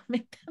then I go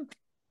make the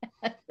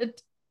bed.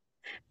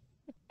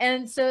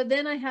 And so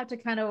then I have to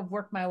kind of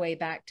work my way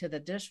back to the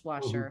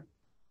dishwasher.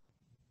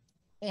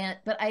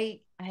 But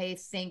I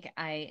think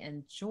I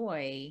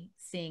enjoy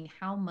seeing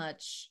how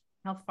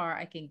far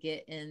I can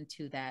get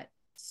into that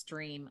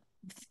stream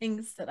of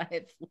things that I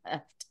have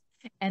left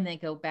and then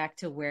go back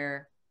to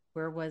where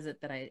was it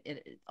that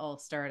it all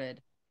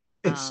started.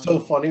 It's so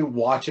funny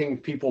watching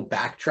people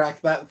backtrack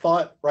that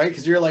thought, right?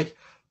 Because you're like,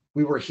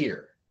 we were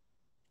here.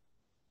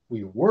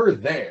 We were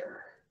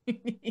there.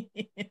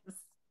 Yes.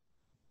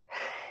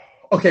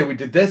 Okay, we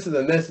did this and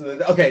then this and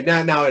then. Okay, now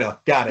I know.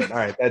 Got it. All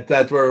right,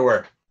 that's where we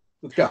were.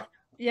 Let's go.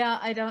 Yeah,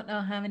 I don't know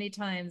how many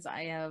times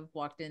I have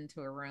walked into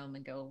a room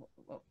and go,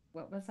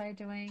 what was I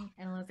doing?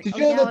 And I was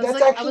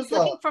like, I was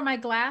looking for my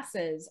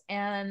glasses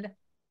and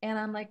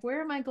I'm like,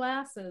 where are my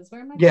glasses?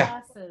 Where are my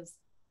glasses?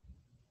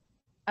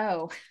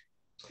 Oh.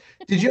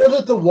 Did you know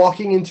that the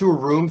walking into a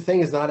room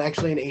thing is not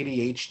actually an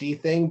ADHD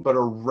thing, but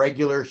a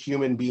regular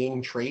human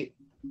being trait?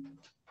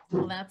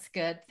 Well, that's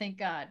good. Thank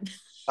God.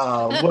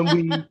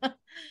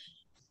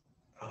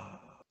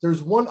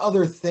 There's one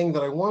other thing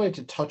that I wanted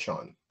to touch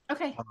on.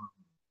 Okay.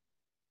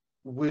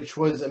 Which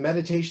was a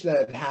meditation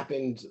that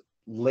happened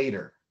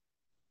later,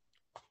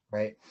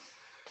 right?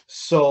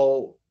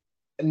 So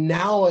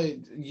now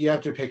you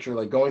have to picture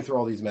like going through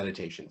all these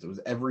meditations. It was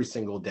every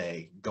single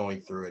day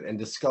going through it and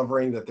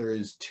discovering that there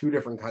is two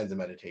different kinds of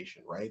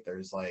meditation, right?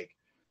 There's like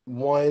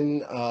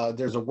one,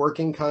 there's a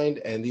working kind,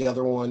 and the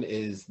other one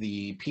is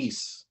the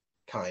peace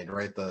kind,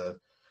 right? The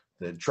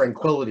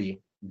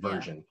tranquility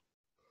version. Yeah.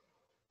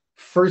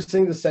 First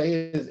thing to say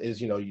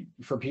is, you know,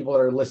 for people that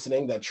are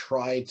listening that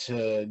try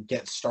to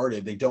get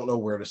started, they don't know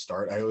where to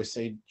start. I always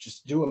say,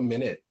 just do a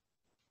minute,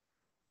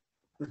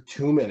 or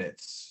 2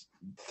 minutes,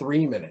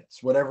 3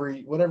 minutes, whatever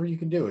you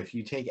can do. If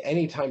you take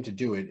any time to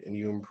do it and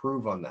you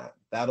improve on that,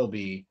 that'll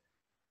be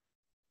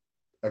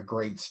a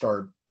great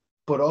start.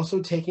 But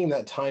also taking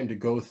that time to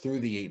go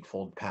through the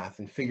Eightfold Path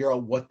and figure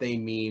out what they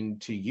mean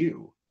to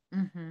you.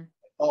 I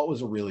thought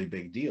was a really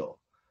big deal.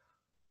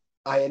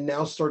 I had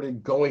now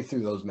started going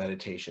through those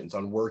meditations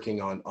on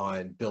working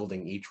on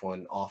building each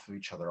one off of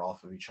each other,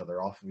 off of each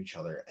other, off of each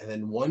other. And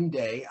then one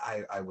day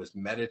I was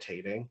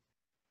meditating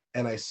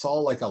and I saw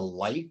like a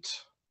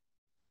light,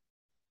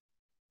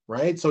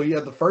 right? So you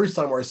had the first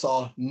time where I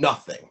saw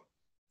nothing.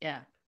 Yeah.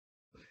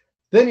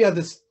 Then you had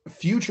this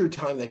future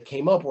time that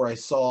came up where I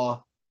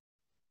saw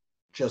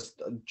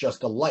just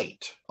a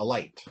light.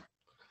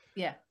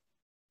 Yeah.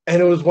 And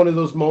it was one of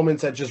those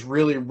moments that just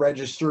really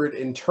registered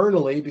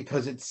internally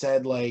because it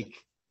said, like,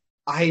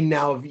 I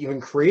now have even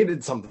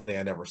created something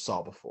I never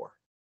saw before.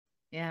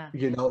 Yeah.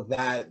 You know,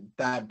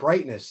 that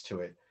brightness to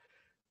it.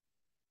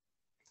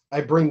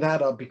 I bring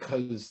that up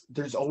because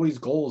there's always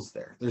goals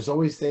there. There's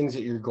always things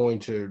that you're going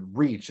to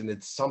reach, and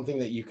it's something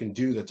that you can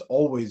do that's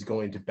always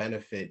going to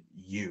benefit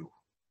you,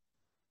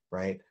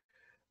 right?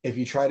 If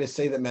you try to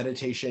say that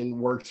meditation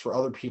works for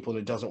other people and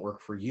it doesn't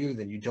work for you,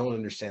 then you don't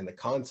understand the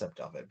concept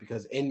of it.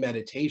 Because in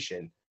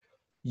meditation,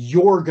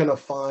 you're going to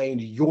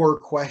find your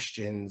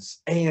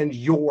questions and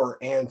your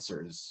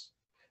answers.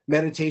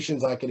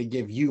 Meditation's not going to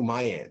give you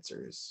my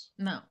answers.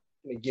 No.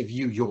 It's going to give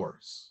you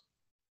yours.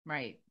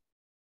 Right.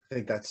 I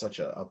think that's such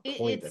a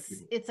point.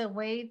 It's a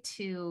way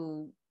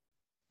to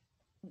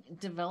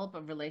develop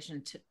a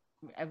relationship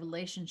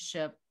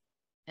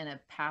and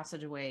a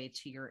passageway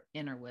to your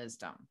inner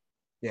wisdom.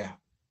 Yeah.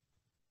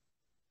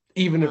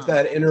 Even if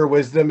that inner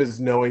wisdom is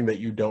knowing that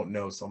you don't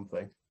know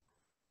something.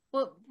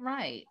 Well,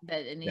 right.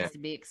 That it needs to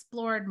be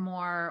explored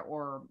more,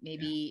 or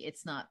maybe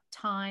it's not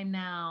time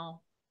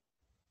now.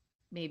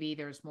 Maybe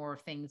there's more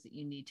things that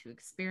you need to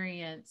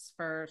experience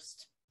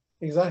first.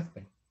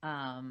 Exactly.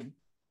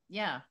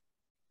 Yeah.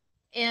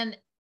 And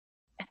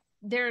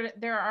there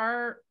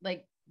are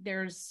like,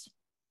 there's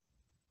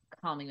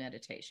calming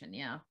meditation.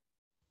 Yeah.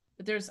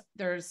 But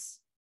there's,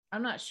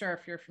 I'm not sure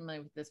if you're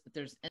familiar with this, but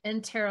there's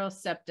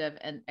interoceptive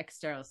and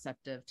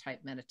exteroceptive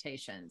type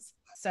meditations.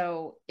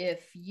 So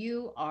if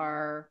you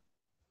are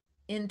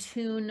in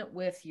tune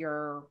with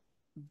your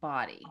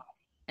body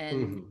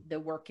and the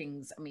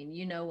workings, I mean,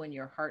 you know, when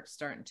your heart's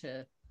starting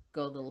to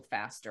go a little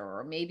faster,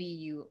 or maybe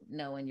you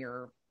know, when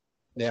you're,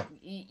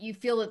 you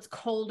feel it's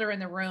colder in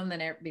the room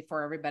than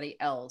before everybody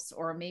else,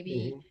 or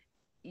maybe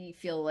you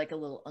feel like a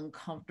little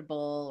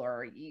uncomfortable,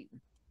 or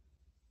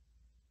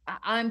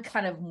I'm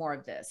kind of more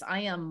of this.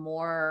 I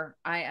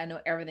know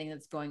everything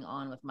that's going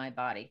on with my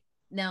body.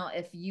 Now,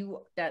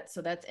 that's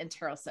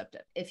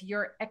interoceptive. If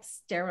you're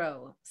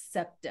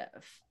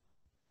exteroceptive,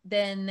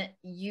 then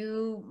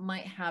you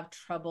might have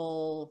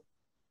trouble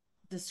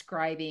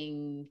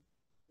describing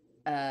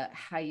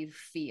how you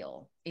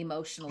feel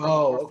emotionally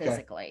or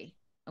physically.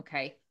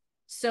 Okay.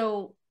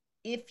 So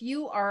if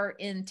you are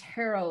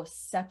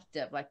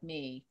interoceptive like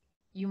me,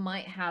 you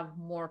might have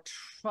more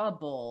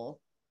trouble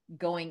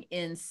going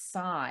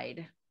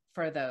inside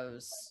for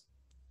those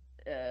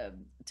to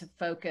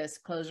focus,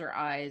 close your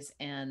eyes,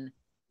 and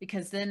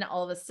because then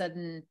all of a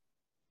sudden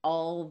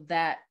all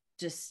that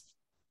just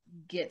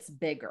gets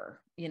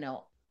bigger, you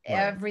know,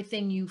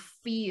 everything you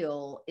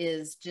feel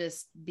is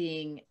just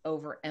being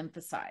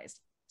overemphasized.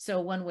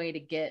 So one way to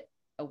get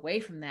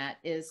away from that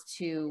is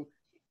to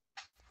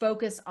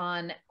focus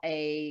on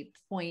a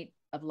point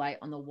of light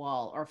on the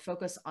wall, or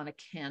focus on a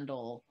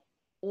candle,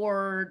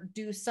 or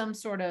do some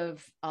sort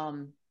of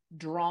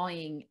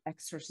drawing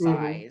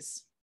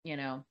exercise, you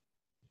know.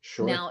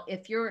 Sure. Now,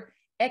 if you're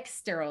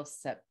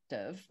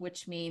exteroceptive,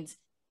 which means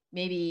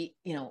maybe,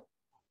 you know,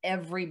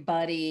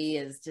 everybody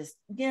is just,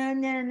 you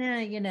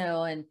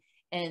know,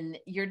 and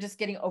you're just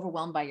getting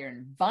overwhelmed by your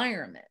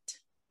environment,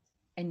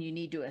 and you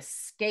need to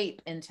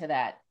escape into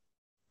that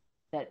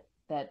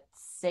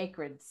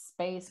sacred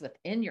space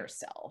within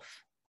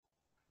yourself,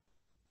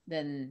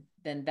 then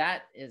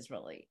that is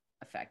really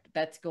effective.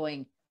 That's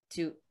going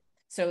to,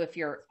 so if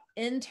you're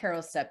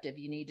interoceptive,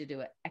 you need to do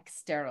an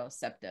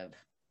exteroceptive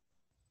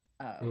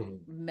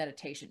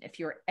meditation. If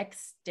you're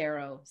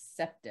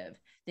exteroceptive,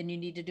 then you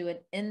need to do an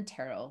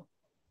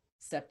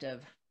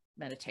interoceptive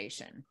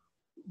meditation.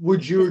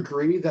 Would you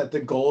agree that the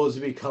goal is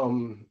to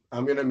become,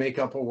 I'm going to make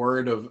up a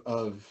word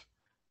of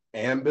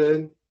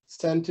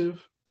ambicentive?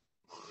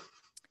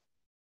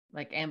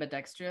 Like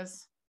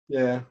ambidextrous?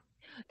 Yeah.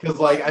 Because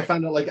like I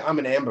found out like I'm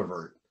an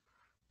ambivert.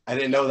 I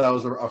didn't know that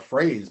was a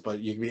phrase, but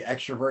you can be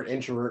extrovert,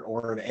 introvert,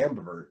 or an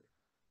ambivert.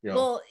 You know?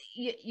 Well,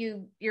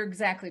 you're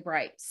exactly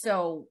right.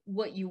 So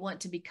what you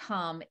want to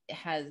become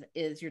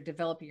is you're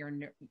developing your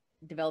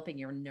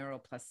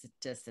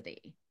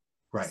neuroplasticity.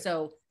 Right.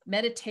 So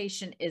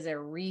meditation is a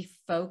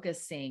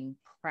refocusing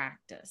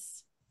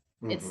practice.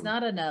 It's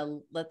not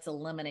let's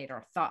eliminate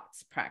our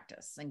thoughts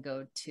practice and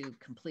go to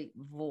complete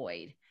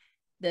void.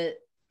 Your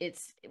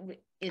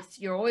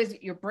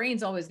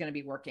brain's always going to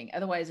be working.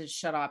 Otherwise it's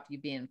shut off,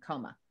 you'd be in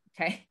coma.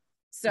 Okay.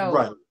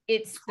 So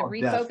it's the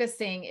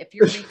refocusing. If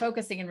you're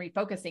refocusing and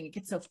refocusing, it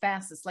gets so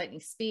fast, it's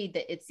lightning speed,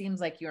 that it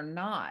seems like you're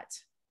not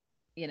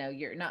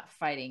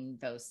fighting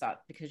those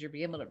thoughts, because you'll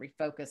be able to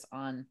refocus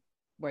on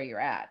where you're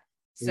at.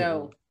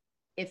 So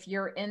if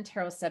you're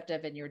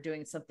interoceptive and you're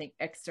doing something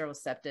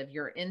exteroceptive,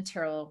 your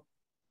internal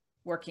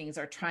workings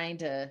are trying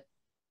to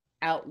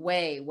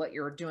outweigh what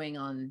you're doing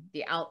on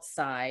the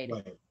outside.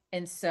 Right.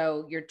 And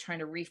so you're trying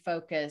to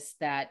refocus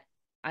that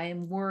I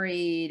am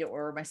worried,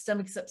 or my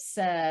stomach's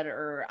upset,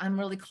 or I'm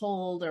really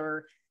cold,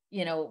 or,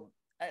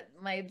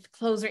 my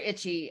clothes are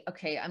itchy.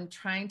 Okay. I'm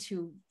trying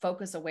to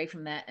focus away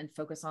from that and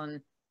focus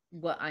on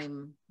what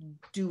I'm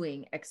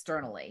doing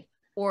externally.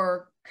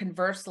 Or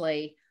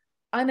conversely,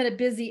 I'm at a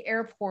busy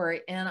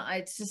airport and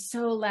it's just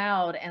so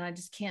loud and I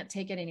just can't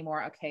take it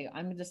anymore. Okay.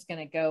 I'm just going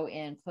to go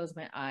in, close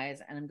my eyes,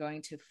 and I'm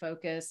going to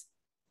focus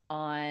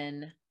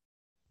on,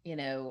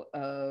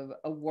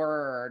 a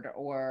word,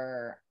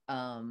 or,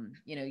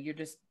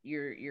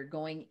 you're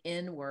going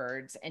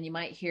inwards, and you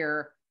might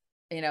hear,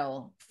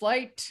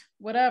 flight,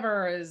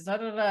 whatever is da,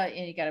 da, da,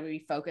 and you got to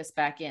be focused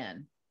back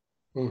in.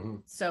 Mm-hmm.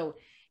 So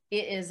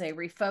it is a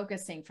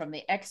refocusing from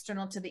the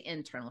external to the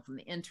internal, from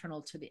the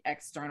internal to the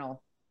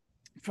external,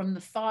 from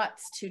the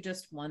thoughts to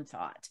just one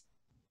thought.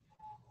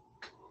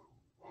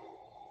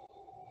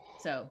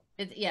 So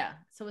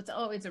it's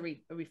always a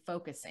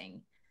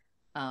refocusing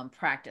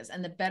practice.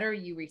 And the better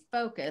you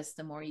refocus,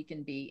 the more you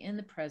can be in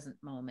the present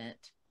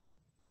moment,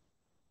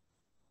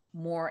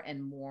 more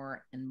and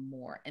more and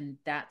more. And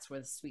that's where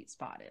the sweet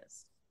spot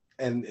is.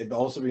 And it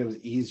also becomes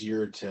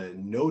easier to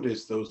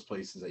notice those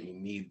places that you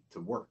need to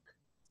work.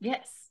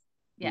 Yes.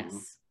 Mm-hmm.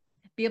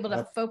 Be able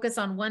to focus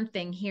on one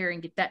thing here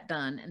and get that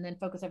done, and then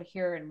focus over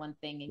here in one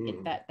thing and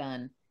Mm-hmm. get that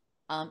done.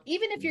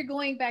 Even if you're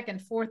going back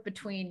and forth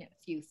between a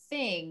few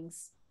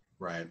things,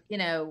 right?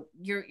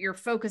 You're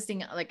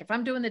focusing. Like if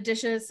I'm doing the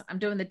dishes, I'm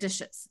doing the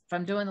dishes. If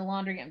I'm doing the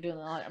laundry, I'm doing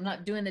the laundry. I'm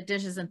not doing the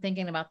dishes and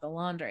thinking about the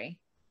laundry.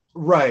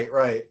 Right.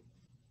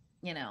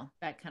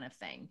 That kind of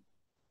thing.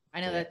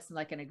 I know that's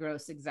like a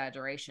gross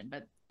exaggeration,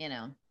 but I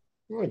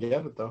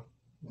get it though.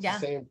 It's the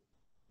same.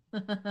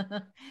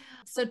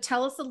 So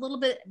tell us a little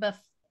bit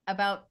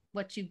about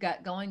what you've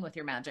got going with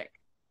your magic.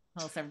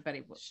 Tell us,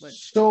 everybody.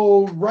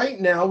 So right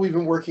now we've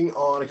been working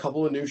on a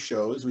couple of new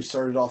shows. We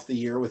started off the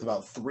year with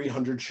about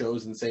 300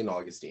 shows in St.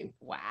 Augustine.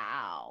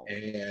 Wow.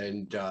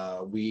 And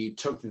we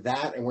took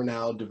that and we're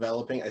now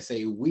developing, I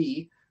say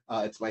we,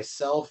 it's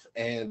myself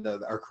and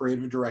our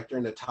creative director,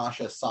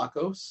 Natasha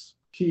Sakos.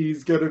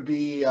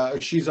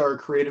 She's our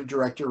creative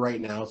director right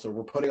now. So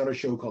we're putting on a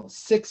show called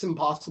 6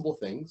 Impossible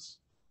Things.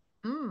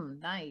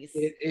 Nice.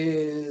 It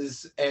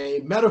is a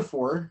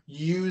metaphor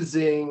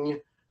using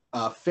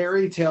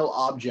fairy tale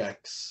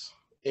objects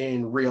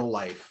in real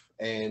life,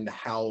 and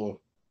how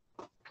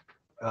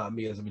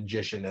me as a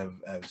magician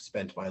have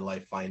spent my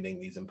life finding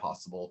these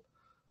impossible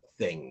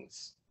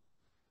things.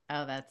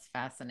 Oh, that's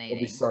fascinating.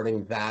 We'll be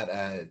starting that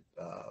at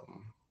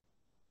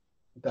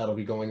that'll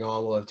be going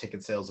on. We'll have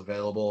ticket sales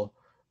available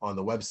on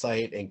the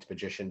website,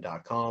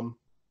 inkedmagician.com.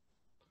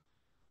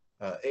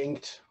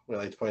 Inked, we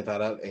like to point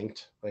that out.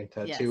 Inked, like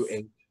tattoo, yes.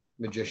 Inked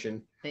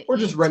magician, or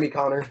just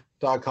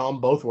RemyConner.com.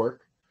 Both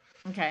work.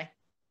 Okay.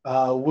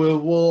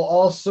 We'll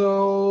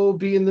also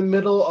be in the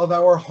middle of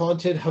our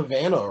Haunted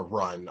Havana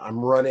run. I'm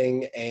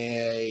running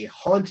a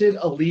haunted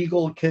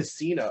illegal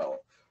casino.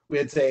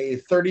 It's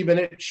a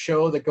 30-minute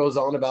show that goes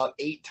on about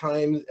 8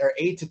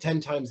 to 10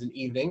 times an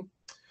evening,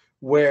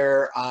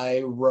 where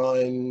I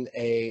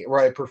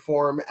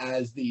perform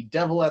as the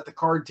devil at the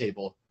card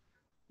table,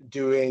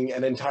 doing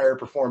an entire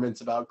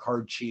performance about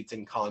card cheats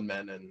and con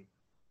men. And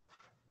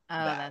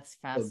that's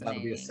fascinating. So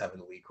that'll be a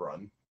 7-week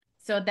run.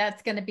 So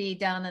that's going to be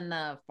down in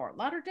the Fort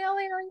Lauderdale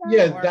area?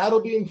 Yeah,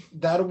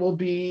 that will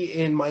be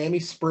in Miami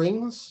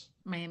Springs.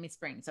 Miami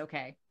Springs,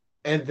 okay.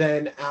 And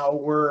then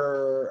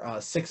our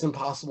 6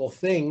 Impossible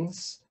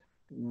Things,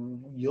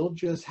 you'll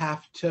just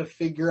have to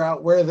figure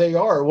out where they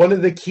are. One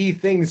of the key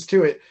things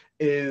to it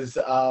is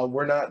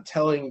we're not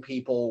telling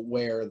people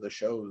where the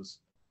shows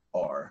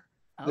are.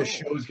 Oh. The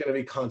show is going to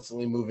be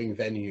constantly moving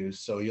venues,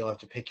 so you'll have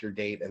to pick your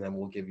date, and then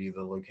we'll give you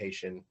the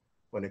location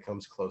when it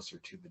comes closer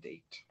to the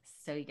date.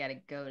 So you got to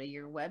go to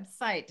your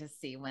website to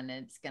see when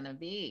it's going to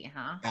be,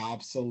 huh?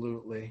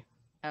 Absolutely.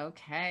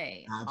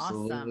 Okay.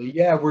 Absolutely. Awesome.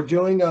 Yeah, we're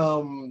doing,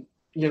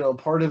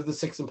 part of the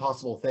 6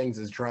 Impossible Things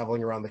is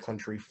traveling around the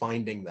country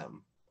finding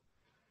them.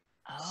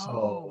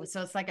 Oh,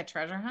 so it's like a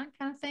treasure hunt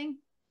kind of thing?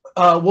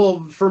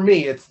 Well, for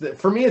me, it's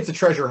a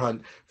treasure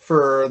hunt.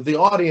 For the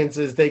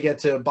audiences, they get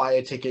to buy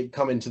a ticket,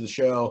 come into the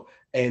show,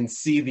 and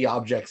see the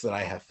objects that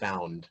I have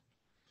found.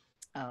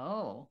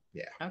 Oh.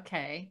 Yeah.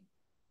 Okay.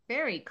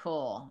 Very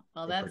cool.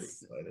 Well,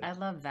 I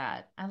love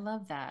that. I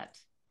love that.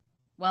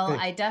 Well,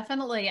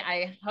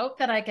 I hope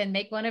that I can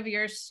make one of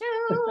your shows.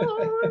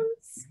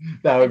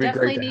 That would be great. I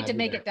definitely need to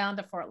make it down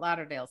to Fort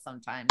Lauderdale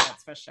sometime.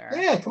 That's for sure.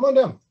 Yeah, come on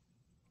down.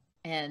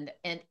 And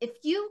if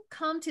you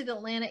come to the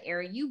Atlanta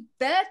area, you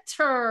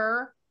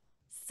better,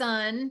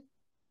 son.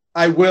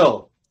 I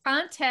will.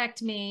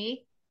 Contact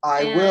me.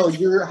 I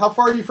will. How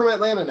far are you from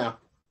Atlanta now?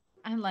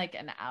 I'm like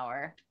an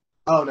hour.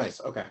 Oh,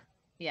 nice. Okay.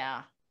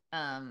 Yeah.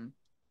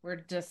 We're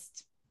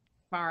just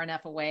far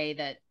enough away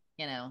that,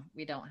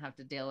 we don't have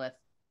to deal with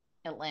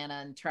Atlanta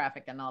and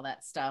traffic and all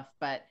that stuff.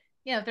 But,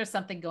 if there's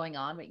something going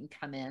on, we can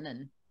come in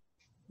and,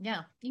 you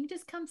can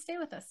just come stay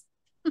with us.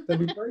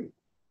 That'd be great.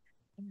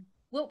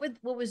 what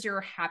was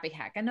your happy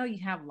hack? I know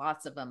you have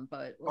lots of them,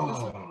 but what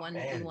was the one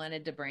that you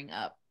wanted to bring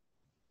up?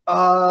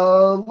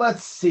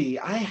 Let's see.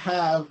 I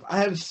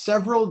have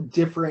several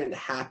different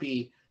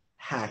happy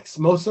hacks.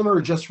 Most of them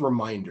are just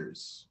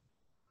reminders,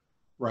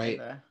 right?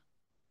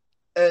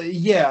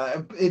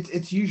 Yeah,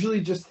 it's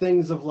usually just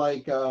things of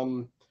like,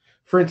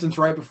 for instance,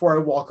 right before I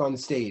walk on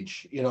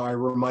stage, I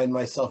remind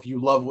myself, you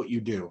love what you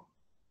do.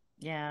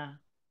 Yeah.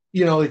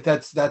 Like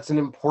that's an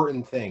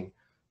important thing.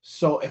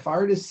 So if I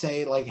were to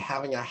say like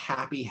having a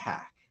happy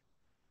hack,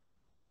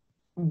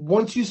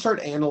 once you start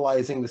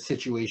analyzing the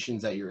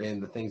situations that you're in,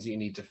 the things that you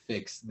need to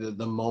fix,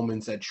 the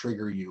moments that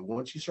trigger you,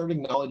 once you start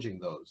acknowledging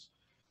those,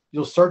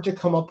 you'll start to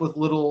come up with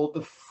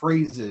the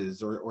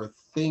phrases or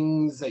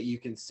things that you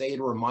can say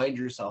to remind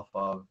yourself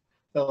of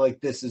that,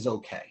 like, this is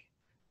okay.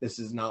 This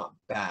is not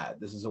bad.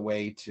 This is a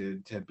way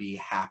to be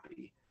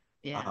happy.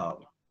 Yeah.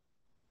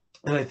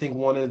 And I think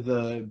one of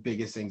the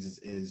biggest things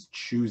is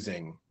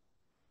choosing,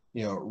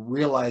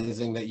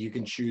 realizing that you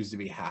can choose to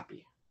be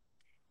happy.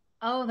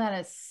 Oh, that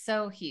is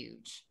so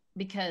huge,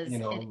 because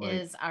it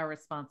is our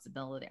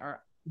responsibility,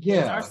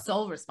 it's our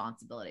sole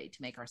responsibility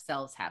to make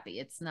ourselves happy.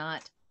 It's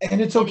not. And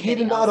it's okay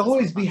to not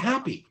always be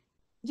happy.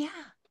 Yeah.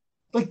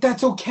 Like,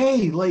 that's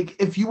okay. Like,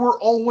 if you were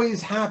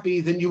always happy,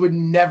 then you would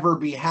never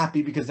be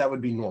happy, because that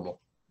would be normal.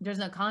 There's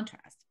no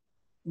contrast.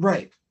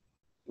 Right.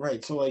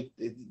 So like,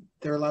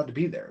 they're allowed to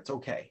be there. It's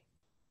okay.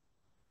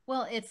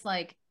 Well, it's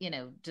like,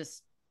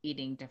 just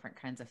eating different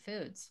kinds of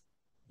foods.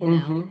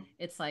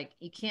 It's like,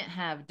 you can't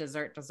have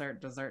dessert. Eventually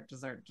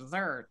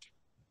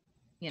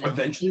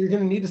you're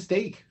going to need a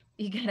steak.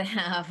 You got to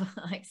have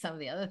like some of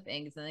the other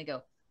things, and they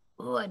go,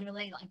 oh, I'd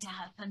really like to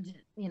have some,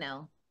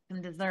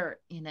 some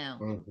dessert,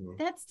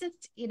 That's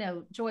just,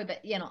 joy.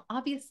 But,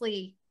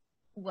 obviously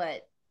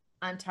what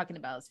I'm talking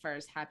about as far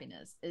as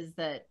happiness is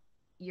that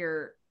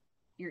you're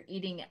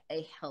eating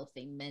a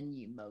healthy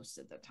menu most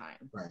of the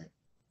time. Right.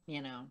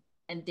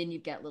 And then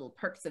you've got little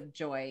perks of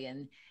joy,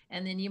 and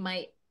then you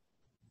might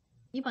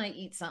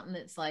eat something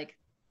that's like,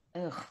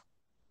 ugh,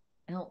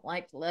 I don't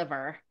like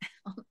liver. I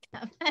don't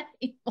have that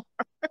anymore.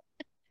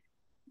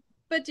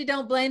 But you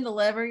don't blame the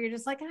liver. You're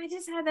just like, I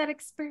just had that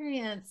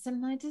experience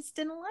and I just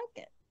didn't like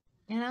it.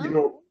 I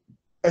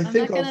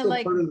think not gonna, also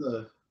like, part of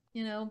the,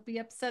 be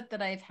upset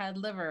that I've had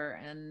liver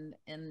and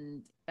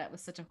that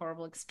was such a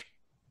horrible experience.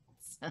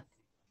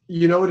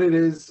 You know what it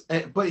is?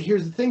 But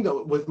here's the thing,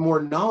 though, with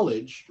more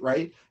knowledge,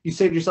 right? You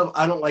say to yourself,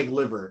 I don't like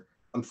liver.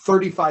 I'm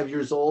 35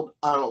 years old.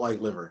 I don't like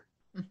liver.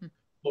 Mm-hmm.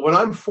 But when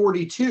I'm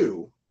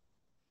 42,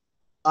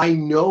 I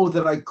know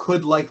that I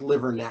could like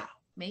liver now.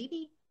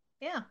 Maybe.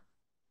 Yeah.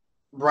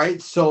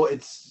 Right. So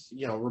it's,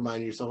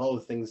 reminding yourself, oh,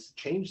 things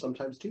change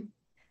sometimes too.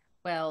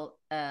 Well,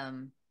 I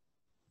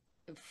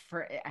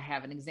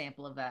have an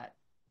example of that.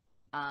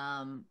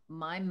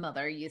 My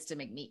mother used to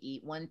make me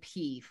eat one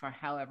pea for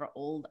however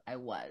old I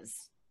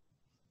was.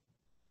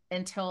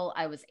 Until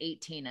I was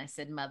 18, I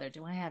said, Mother,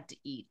 do I have to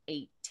eat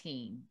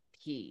 18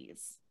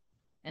 peas?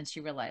 And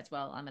she realized,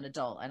 well, I'm an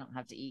adult. I don't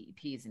have to eat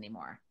peas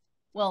anymore.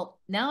 Well,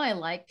 now I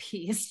like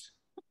peas.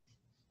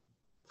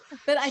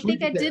 But I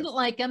think I didn't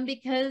like them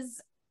because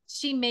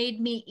she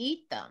made me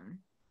eat them.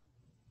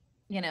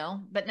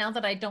 But now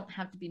that I don't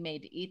have to be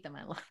made to eat them,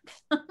 I like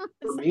them.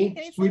 For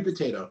me, sweet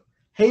potato.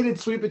 Hated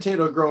sweet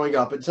potato growing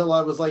up until I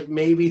was like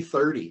maybe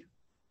 30.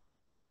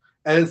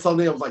 And then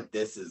suddenly I was like,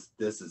 this is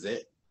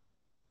it.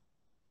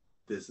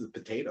 This is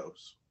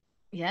potatoes.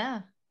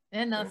 Yeah.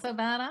 And not so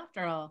bad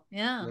after all.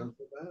 Yeah. Not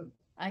so bad.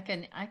 I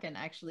can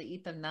actually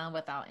eat them now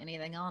without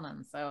anything on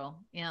them. So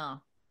yeah.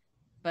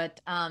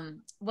 But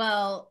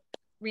well,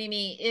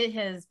 Remy, it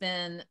has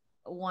been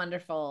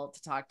wonderful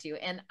to talk to you.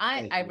 And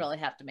I really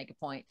have to make a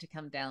point to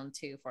come down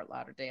to Fort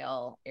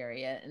Lauderdale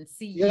area and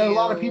see you. Yeah, a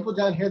lot of people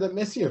down here that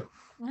miss you.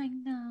 I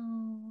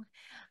know.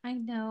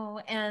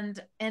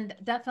 And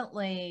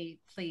definitely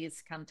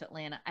please come to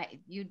Atlanta.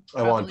 You'd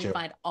probably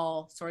find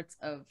all sorts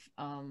of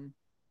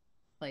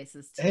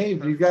places to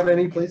if you've got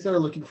any place that are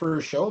looking for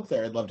a show up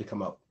there, I'd love to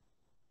come up.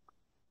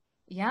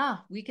 Yeah,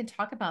 we can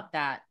talk about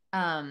that.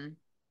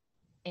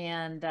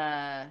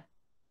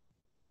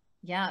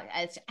 Yeah,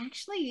 it's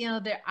actually,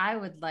 I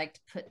would like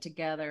to put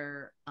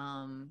together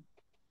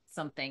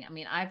something. I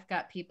mean, I've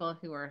got people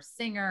who are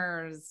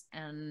singers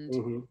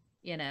and,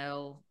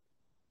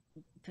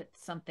 put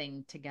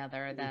something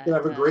together that you can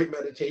have a great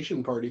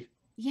meditation party.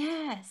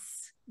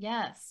 Yes.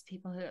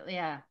 People who,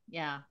 yeah,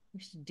 we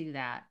should do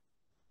that.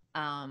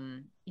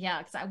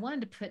 Because I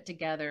wanted to put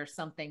together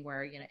something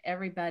where,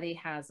 everybody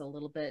has a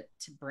little bit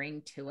to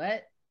bring to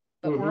it,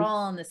 but we're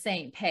all on the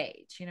same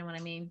page. You know what I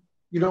mean?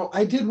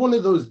 I did one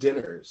of those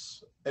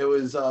dinners. It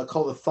was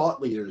called the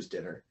Thought Leaders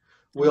Dinner.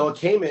 We all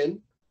came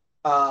in.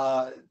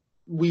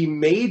 We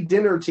made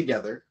dinner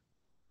together,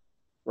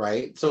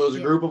 right? So it was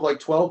a group of like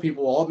 12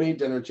 people all made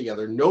dinner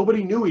together.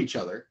 Nobody knew each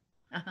other.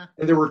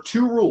 And there were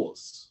 2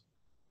 rules.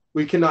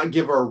 We cannot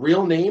give our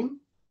real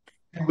name,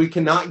 and we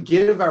cannot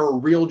give our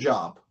real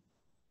job.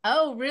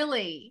 Oh,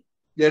 really?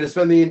 You had to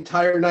spend the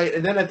entire night.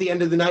 And then at the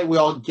end of the night, we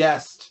all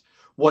guessed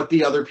what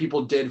the other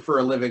people did for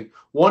a living.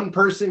 One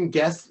person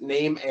guessed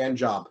name and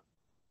job.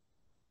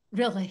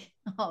 Really?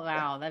 Oh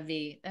wow, that'd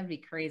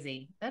be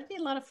crazy. That'd be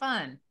a lot of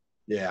fun.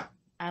 Yeah.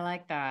 I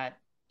like that.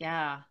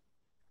 Yeah.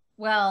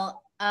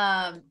 Well,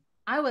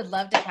 I would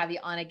love to have you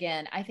on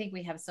again. I think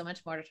we have so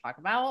much more to talk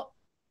about.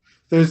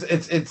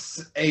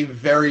 It's a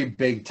very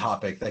big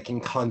topic that can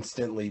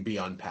constantly be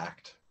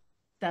unpacked.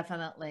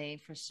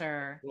 Definitely, for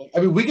sure. I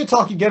mean, we could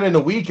talk again in a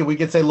week and we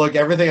could say, look,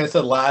 everything I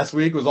said last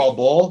week was all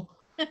bull.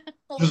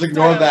 Just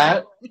ignore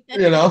that,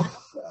 you know?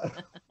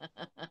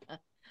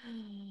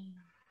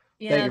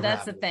 Yeah,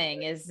 that's the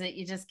thing, is that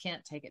you just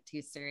can't take it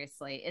too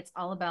seriously. It's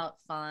all about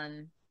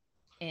fun.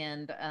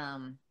 And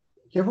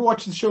you ever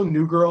watch the show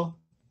New Girl?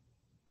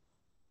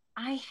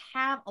 I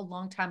have, a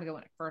long time ago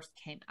when it first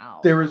came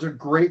out. There is a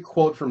great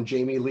quote from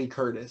Jamie Lee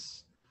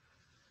Curtis.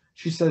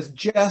 She says,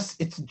 Jess,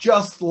 it's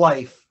just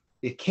life.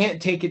 You can't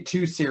take it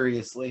too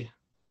seriously.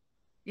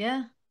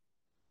 Yeah.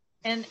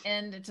 And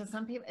to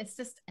some people, it's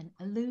just an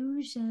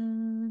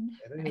illusion.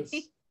 It is.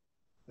 Right?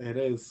 It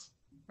is.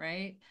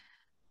 Right?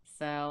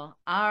 So,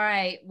 all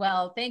right.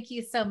 Well, thank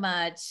you so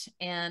much.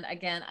 And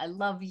again, I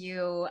love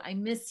you. I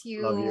miss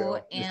you. Love you.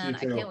 And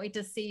Miss you too. I can't wait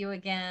to see you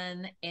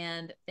again.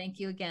 And thank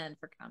you again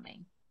for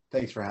coming.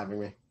 Thanks for having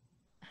me.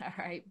 All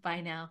right.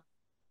 Bye now.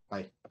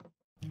 Bye.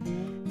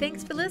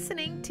 Thanks for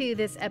listening to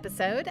this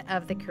episode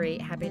of the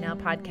Create Happy Now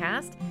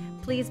podcast.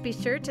 Please be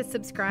sure to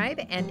subscribe,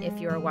 and if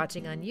you are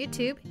watching on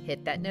YouTube,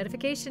 hit that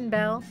notification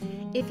bell.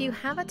 If you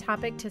have a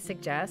topic to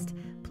suggest,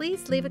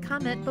 please leave a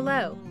comment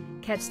below.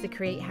 Catch the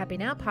Create Happy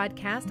Now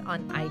podcast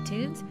on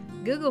iTunes,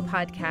 Google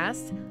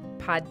Podcasts,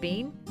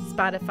 Podbean,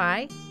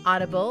 Spotify,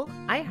 Audible,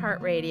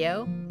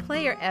 iHeartRadio,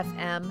 Player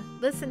FM,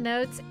 Listen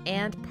Notes,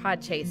 and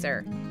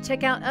Podchaser.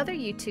 Check out other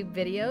YouTube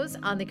videos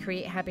on the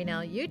Create Happy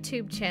Now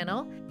YouTube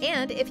channel,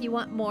 and if you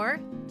want more,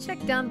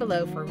 check down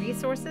below for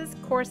resources,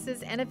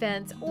 courses, and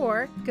events,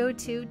 or go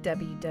to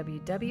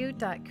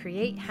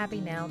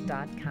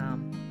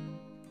www.createhappynow.com.